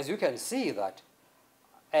 as you can see that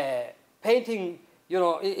painting, you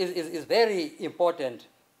know, is very important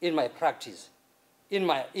in my practice, in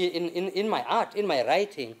my art, in my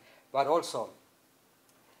writing, but also.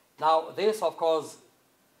 Now, this, of course,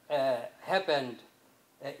 happened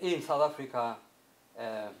in South Africa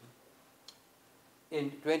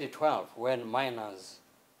in 2012 when miners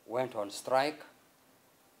went on strike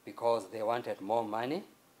because they wanted more money.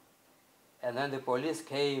 And then the police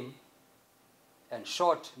came and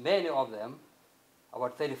shot many of them.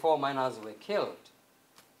 About 34 miners were killed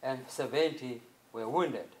and 70 were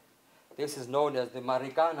wounded. This is known as the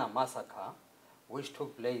Marikana massacre, which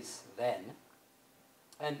took place then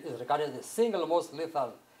and is regarded as the single most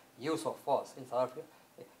lethal use of force in South Africa.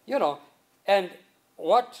 You know, and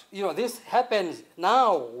what, you know, this happens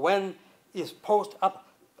now when it's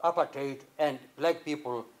post-apartheid and black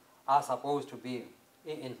people are supposed to be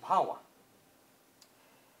in power.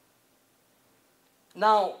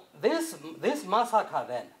 Now, this massacre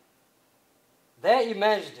then, there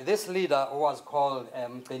emerged this leader who was called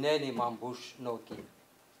Mgcineni Mambush Noki,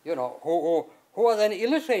 you know, who was an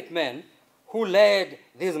illiterate man who led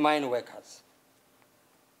these mine workers.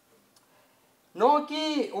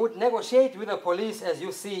 Noki would negotiate with the police, as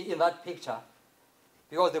you see in that picture,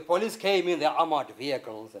 because the police came in their armored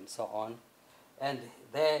vehicles and so on. And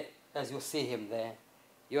there, as you see him there,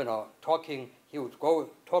 you know, talking, he would go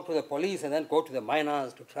talk to the police and then go to the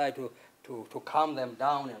miners to try to calm them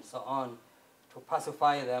down and so on, to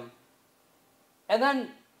pacify them. And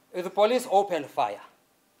then the police opened fire.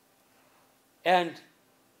 And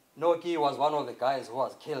Noki was one of the guys who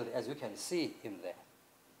was killed, as you can see him there.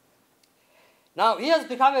 Now, he has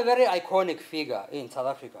become a very iconic figure in South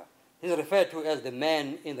Africa. He's referred to as the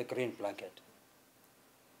man in the green blanket.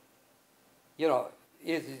 You know,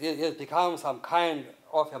 it has become some kind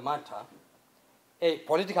of a matter, a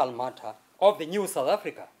political matter of the new South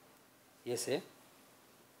Africa, you see.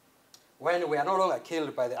 When we are no longer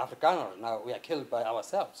killed by the Afrikaners, now we are killed by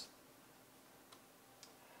ourselves.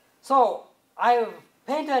 So, I've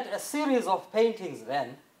painted a series of paintings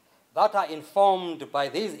then that are informed by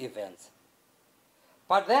these events.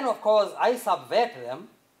 But then, of course, I subvert them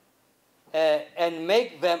and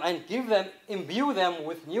make them and give them, imbue them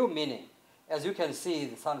with new meaning. As you can see,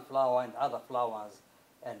 the sunflower and other flowers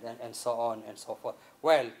and so on and so forth.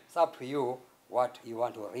 Well, it's up to you what you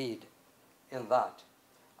want to read in that.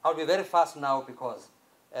 I'll be very fast now because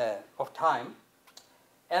of time.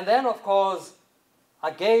 And then, of course,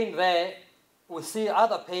 again there, we see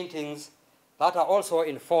other paintings that are also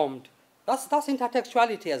informed. That's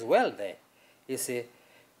intertextuality as well there, you see.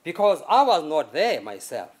 Because I was not there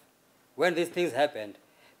myself when these things happened.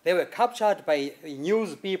 They were captured by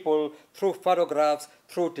news people through photographs,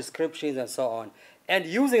 through descriptions and so on, and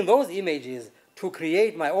using those images to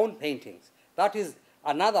create my own paintings. That is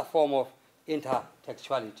another form of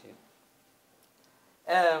intertextuality.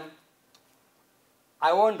 I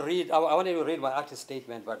wanted to read my artist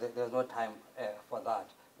statement, but there's no time for that,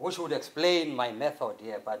 which would explain my method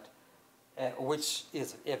here, but which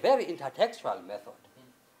is a very intertextual method.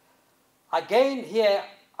 Again here,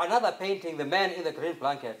 another painting, The Man in the Green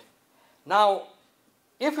Blanket. Now,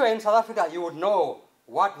 if you're in South Africa, you would know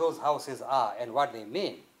what those houses are and what they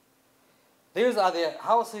mean. These are the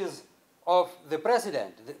houses of the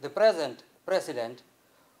president, the present president,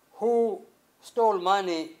 who stole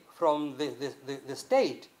money from the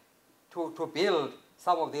state to build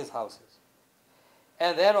some of these houses.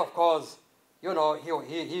 And then, of course, you know,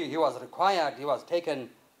 he was required, he was taken,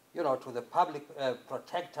 you know, to the public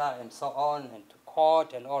protector and so on, and to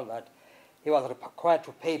court and all that. He was required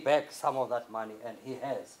to pay back some of that money, and he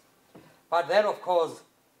has. But then, of course,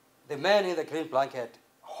 the man in the green blanket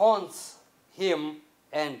haunts him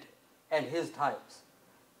and his types,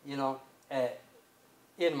 you know,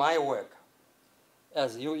 in my work,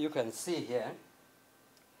 as you can see here.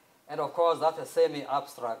 And of course, that's a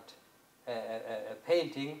semi-abstract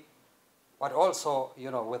painting, but also,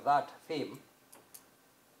 you know, with that theme.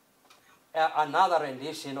 Another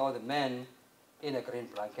rendition of The Man in a Green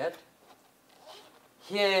Blanket.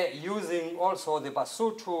 Here, using also the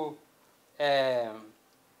Basotho in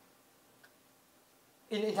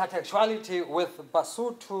intertextuality with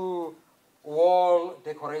Basotho wall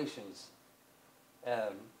decorations,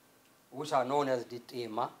 which are known as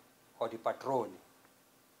ditima or the patroni.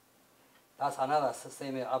 That's another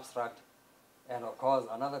semi-abstract. And of course,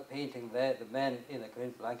 another painting there, The Man in a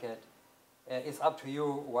Green Blanket. It's up to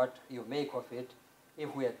you what you make of it.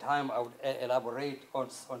 If we had time, I would elaborate on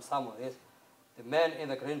some of this. The Man in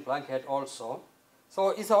the Green Blanket also. So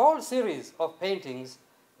it's a whole series of paintings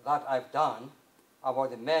that I've done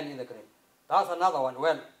about the man in the green. That's another one.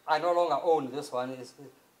 Well, I no longer own this one. It's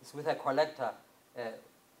with a collector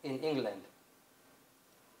in England.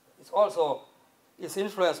 It's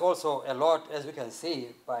influenced also a lot, as we can see,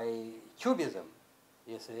 by Cubism,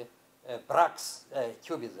 you see, Braque's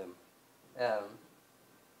Cubism.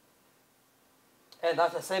 And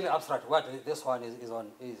that's the same abstract. What this one is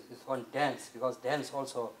on dance, because dance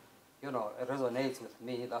also, resonates with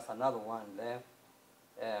me. That's another one there.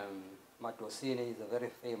 Mattosini is a very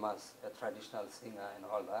famous traditional singer and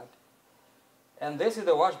all that. And this is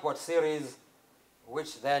the washboard series,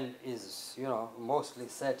 which then is, mostly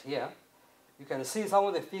set here. You can see some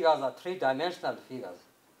of the figures are three-dimensional figures.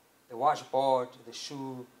 The washboard, the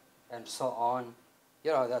shoe, and so on.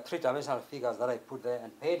 There are three-dimensional figures that I put there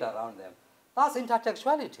and paint around them. That's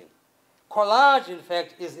intertextuality. Collage, in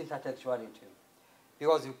fact, is intertextuality,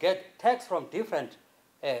 because you get text from different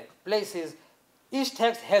places. Each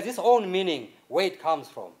text has its own meaning, where it comes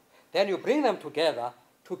from. Then you bring them together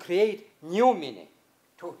to create new meaning,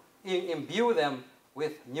 to imbue them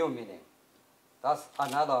with new meaning. That's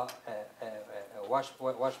another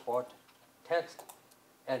washboard text.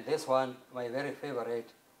 And this one, my very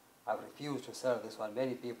favorite, I've refused to sell this one.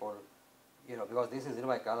 Many people, because this is in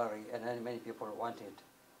my gallery, and then many people want it.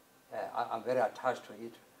 I'm very attached to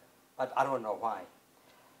it, but I don't know why.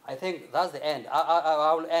 I think that's the end.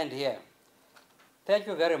 I will end here. Thank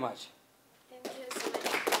you very much. Thank you so much.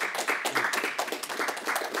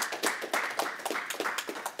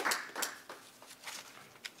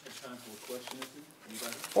 Time for a question,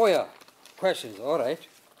 anybody? Oh yeah, questions, all right.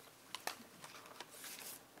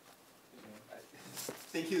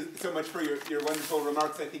 Thank you so much for your wonderful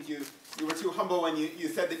remarks. I think you were too humble when you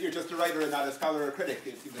said that you're just a writer and not a scholar or critic.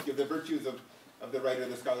 It seems like you have the virtues of the writer,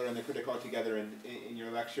 the scholar, and the critic all together in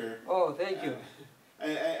your lecture. Oh, thank you.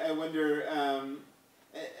 I wonder,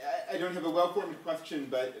 I don't have a well-formed question,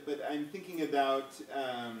 but I'm thinking about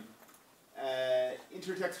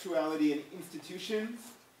intertextuality in institutions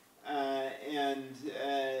and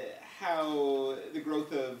how the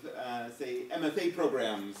growth of, say, MFA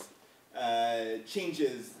programs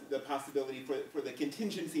changes the possibility for the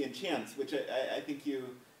contingency and chance, which I think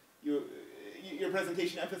your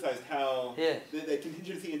presentation emphasized how yes. the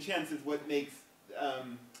contingency and chance is what makes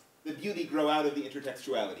the beauty grow out of the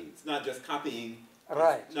intertextuality. It's not just copying,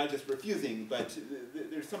 right. It's not just refusing, but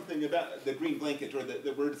there's something about the green blanket or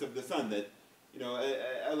the words of the sun that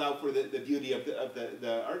allow for the beauty of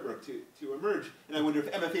the artwork to emerge. And I wonder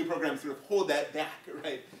if MFA programs sort of hold that back,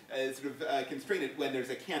 right? Sort of constrain it when there's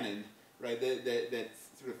a canon, right? That's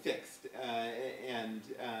sort of fixed,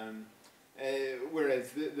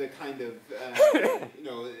 whereas the kind of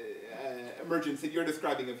emergence that you're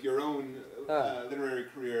describing of your own literary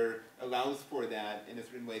career allows for that in a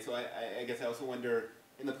certain way. So I guess I also wonder,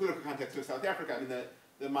 in the political context of South Africa, I mean,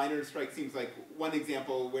 the miners' strike seems like one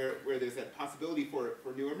example where there's that possibility for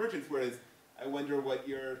new emergence, whereas I wonder what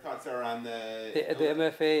your thoughts are on the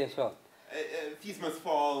MFA as well. Fees must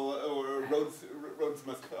fall, or roads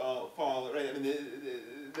must fall, right? I mean,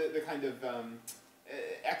 the kind of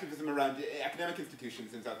activism around academic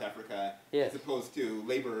institutions in South Africa, yes. as opposed to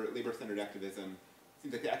labor-centered activism. It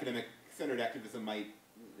seems like the academic-centered activism might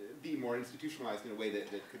be more institutionalized in a way that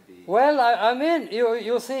could be. Well, I mean,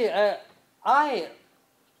 you see, I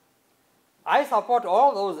support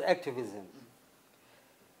all those activisms,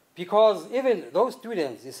 because even those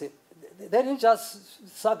students, you see, they didn't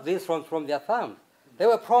just suck this from their thumb. They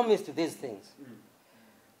were promised these things.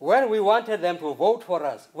 When we wanted them to vote for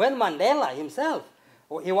us, when Mandela himself,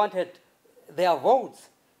 he wanted their votes,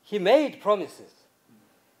 he made promises.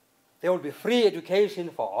 There will be free education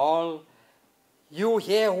for all. You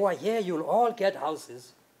here who are here, you'll all get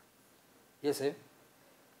houses. You see?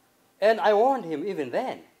 And I warned him even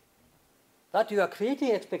then that you are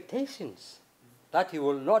creating expectations that you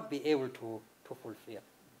will not be able to fulfill.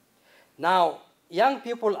 Now, young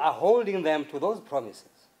people are holding them to those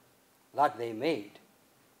promises that they made.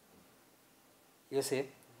 You see?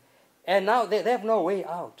 And now they have no way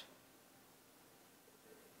out.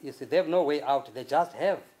 You see, they have no way out. They just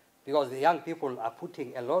have, because the young people are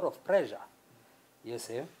putting a lot of pressure. You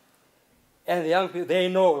see? And the young people, they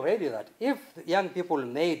know already that if the young people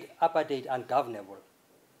made apartheid ungovernable,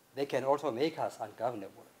 they can also make us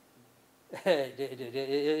ungovernable.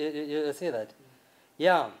 You see that?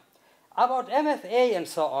 Yeah. About MFA and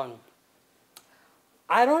so on,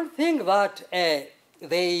 I don't think that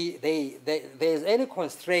there's any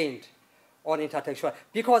constraint on intertextuality,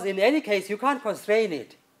 because in any case, you can't constrain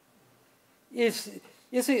it. You see,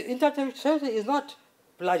 intertextuality is not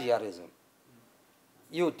plagiarism.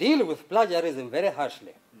 you deal with plagiarism very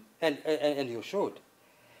harshly, and you should.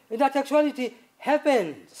 Intertextuality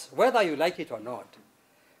happens whether you like it or not,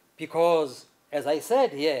 because, as I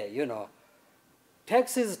said here, you know,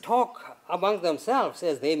 texts talk among themselves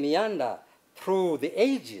as they meander through the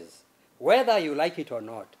ages, whether you like it or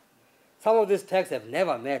not. Some of these texts have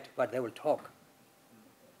never met, but they will talk.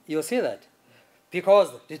 You see that?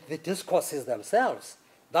 Because the discourses themselves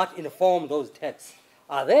that inform those texts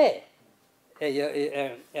are there.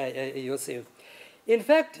 You see. In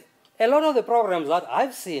fact, a lot of the programs that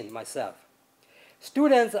I've seen myself,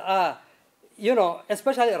 students are, you know,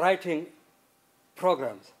 especially writing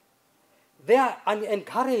programs, they are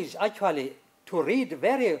encouraged actually to read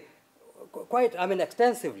quite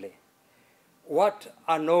extensively what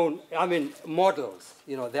are known, models.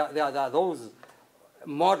 You know, there are those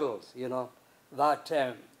models, you know, that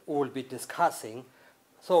we'll be discussing.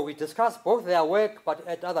 So we discuss both their work, but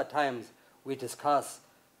at other times we discuss,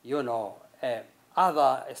 you know,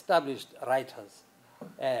 other established writers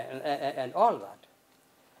and all that.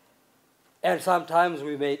 And sometimes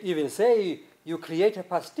we may even say, you create a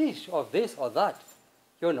pastiche of this or that,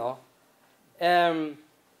 you know. And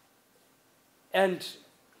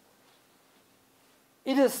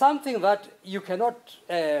it is something that you cannot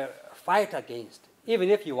fight against, even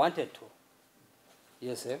if you wanted to,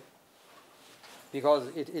 you see, because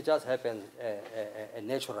it just happens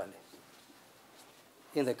naturally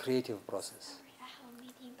in the creative process. I have a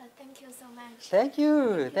meeting, but thank you so much. Thank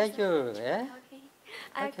you. Yeah?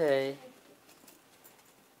 Okay. Okay.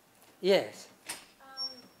 Yes.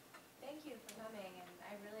 Thank you for coming, and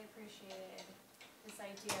I really appreciated this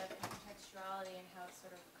idea of intertextuality and how it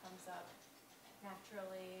sort of comes up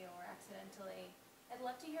naturally or accidentally. I'd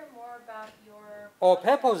love to hear more about your... Or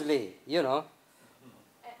purposely, you know.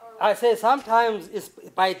 Or, I say sometimes it's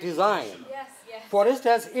by design. yes, yes. For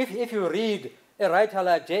instance, if you read a writer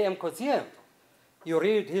like J.M. Coetzee, you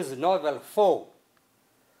read his novel Foe,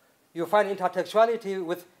 you find intertextuality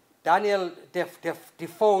with Daniel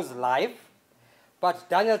Defoe's life, but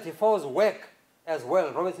Daniel Defoe's work as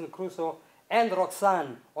well, Robinson Crusoe and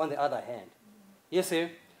Roxanne on the other hand. You see,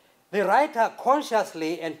 the writer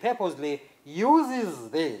consciously and purposely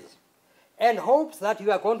uses these and hopes that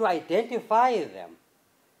you are going to identify them.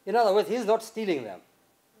 In other words, he's not stealing them.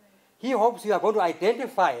 He hopes you are going to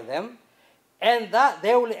identify them, and that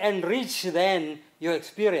they will enrich then your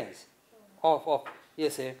experience of you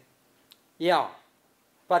see. Yeah.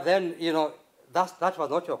 But then, you know, that was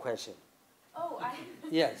not your question. Oh,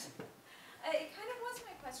 Yes. It kind of was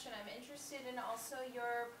my question. I'm interested in also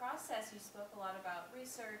your process. You spoke a lot about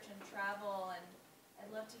research and travel, and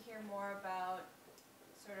I'd love to hear more about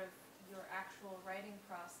sort of your actual writing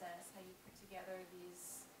process, how you put together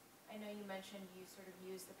these. I know you mentioned you sort of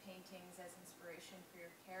use the paintings as inspiration for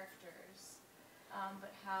your characters,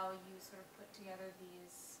 but how you sort of put together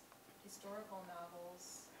these historical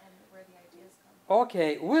novels and where the ideas come from.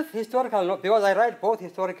 Okay, with historical, because I write both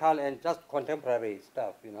historical and just contemporary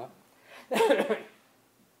stuff, you know.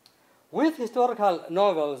 With historical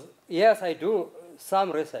novels, yes, I do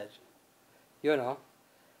some research, you know.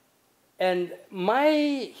 And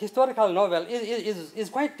my historical novel is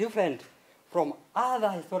quite different from other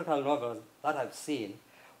historical novels that I've seen,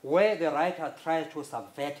 where the writer tries to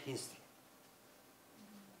subvert history.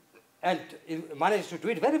 And it managed to do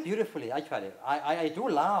it very beautifully, actually. I do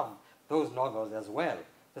love those novels as well,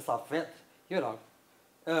 the subvert, you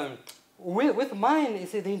know. With mine, you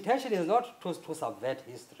see, the intention is not to subvert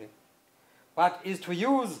history, but is to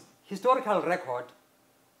use historical record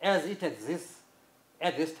as it exists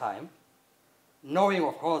at this time, knowing,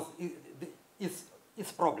 of course,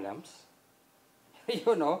 its problems,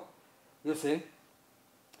 you know, you see,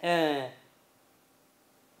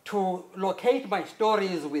 to locate my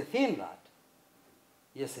stories within that,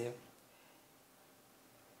 you see.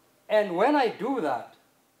 And when I do that,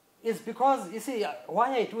 it's because, you see,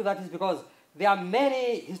 why I do that is because there are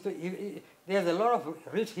there's a lot of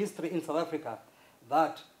rich history in South Africa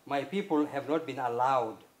that my people have not been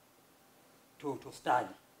allowed to study.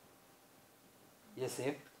 You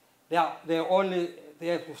see, they have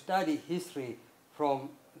to study history from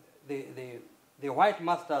the white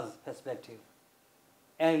master's perspective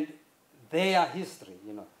and their history,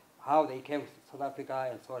 you know, how they came to South Africa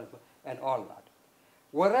and so on and all that.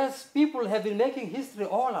 Whereas people have been making history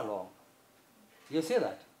all along. You see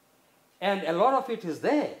that? And a lot of it is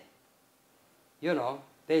there. You know,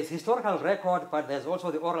 there's historical record, but there's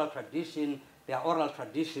also the oral tradition, there are oral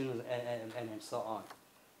traditions and so on.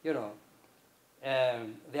 You know,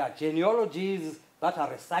 there are genealogies that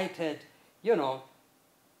are recited. You know,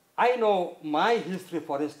 I know my history,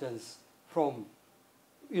 for instance, from,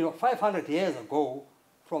 you know, 500 years ago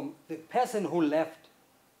from the person who left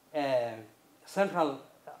Central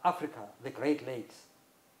Africa, the Great Lakes,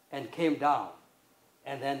 and came down,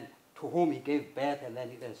 and then to whom he gave birth, and then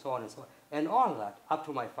and so on and so on, and all that, up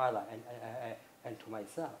to my father and to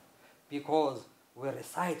myself, because we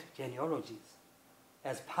recite genealogies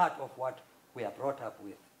as part of what we are brought up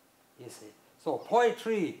with, you see. So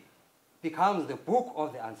poetry becomes the book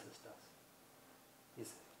of the ancestors, you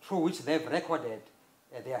see, through which they've recorded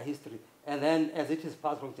their history. And then as it is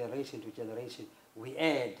passed from generation to generation, we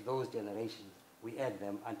add those generations, we add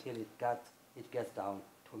them until it gets down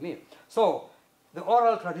to me. So the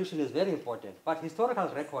oral tradition is very important, but historical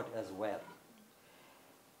record as well.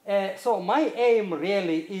 So my aim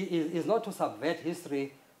really is not to subvert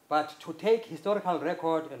history, but to take historical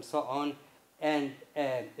record and so on and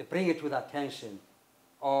bring it to the attention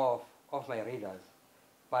of my readers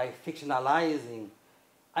by fictionalizing.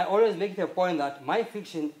 I always make the point that my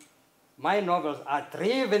fiction, my novels are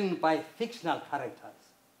driven by fictional characters.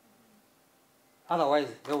 Otherwise,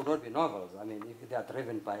 they would not be novels. I mean, if they are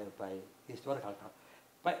driven by historical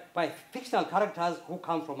characters. By fictional characters who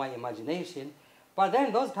come from my imagination, but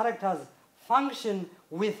then those characters function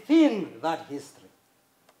within that history.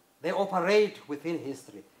 They operate within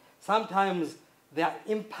history. Sometimes they are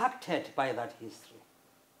impacted by that history,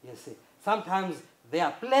 you see. Sometimes they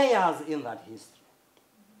are players in that history.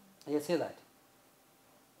 You see that?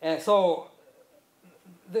 So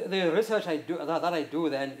the research that I do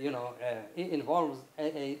then, you know, it involves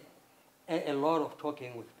a lot of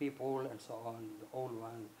talking with people and so on, the old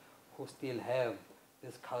ones who still have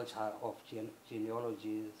this culture of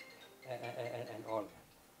genealogies and all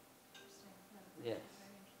that. Yes.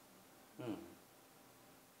 Mm.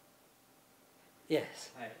 Yes.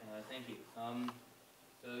 Hi, thank you.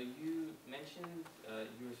 So you mentioned,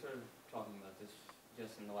 you were sort of talking about this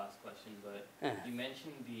just in the last question, but you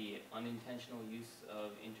mentioned the unintentional use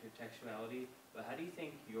of intertextuality, but how do you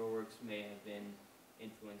think your works may have been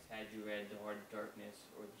influenced had you read The Heart of Darkness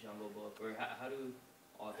or The Jungle Book, or how do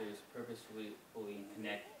authors purposefully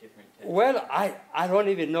connect different texts? Well, I don't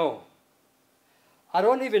even know. I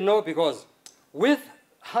don't even know, because with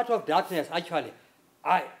Heart of Darkness, actually,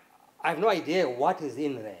 I have no idea what is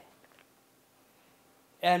in there.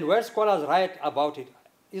 And when scholars write about it,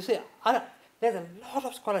 you see, there's a lot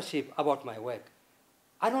of scholarship about my work.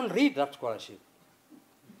 I don't read that scholarship.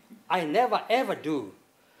 I never, ever do.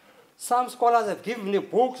 Some scholars have given me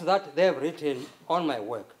books that they have written on my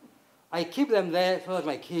work. I keep them there so that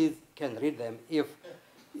my kids can read them if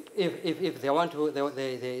they want to,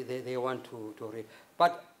 they want to read.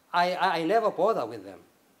 But I never bother with them,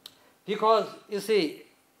 because, you see,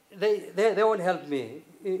 they won't help me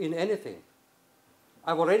in anything.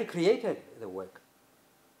 I've already created the work.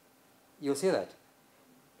 You see that?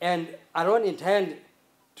 And I don't intend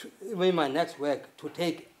to, in my next work, to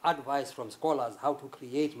take advice from scholars how to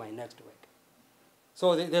create my next work.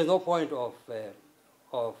 So there's no point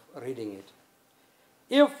of reading it.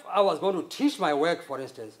 If I was going to teach my work, for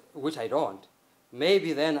instance, which I don't,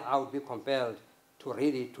 maybe then I would be compelled to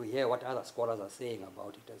read it, to hear what other scholars are saying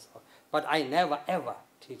about it and so on. But I never, ever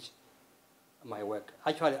teach my work.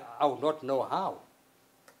 Actually, I would not know how.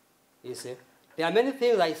 You see? There are many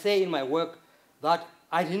things I say in my work that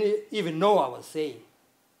I didn't even know I was saying.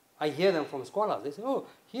 I hear them from scholars. They say, oh,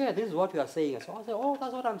 here, this is what you are saying. And so I say, oh,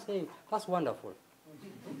 that's what I'm saying. That's wonderful.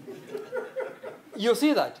 You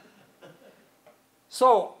see that?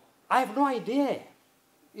 So I have no idea.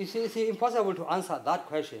 It's impossible to answer that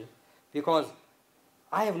question, because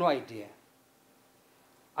I have no idea.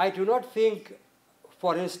 I do not think,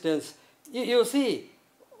 for instance, you see,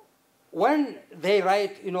 when they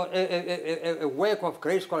write, you know, a work of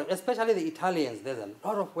great scholars, especially the Italians, there's a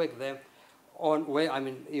lot of work there on where, I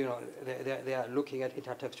mean, you know, they are looking at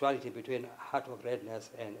intertextuality between Heart of Redness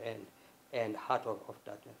and Heart of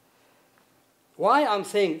Darkness. Why I'm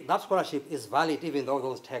saying that scholarship is valid even though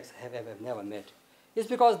those texts have never met is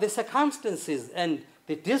because the circumstances and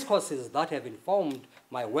the discourses that have informed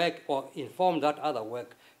my work or informed that other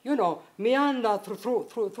work, you know, meander through.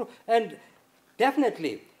 And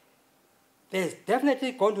definitely, there's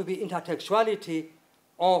definitely going to be intertextuality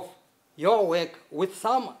of your work with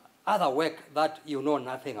some other work that you know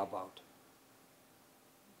nothing about.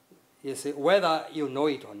 You see, whether you know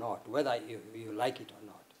it or not, whether you like it or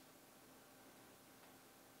not.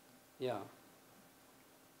 Yeah.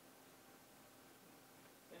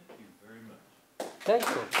 Thank you very much. Thank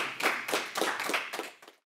you.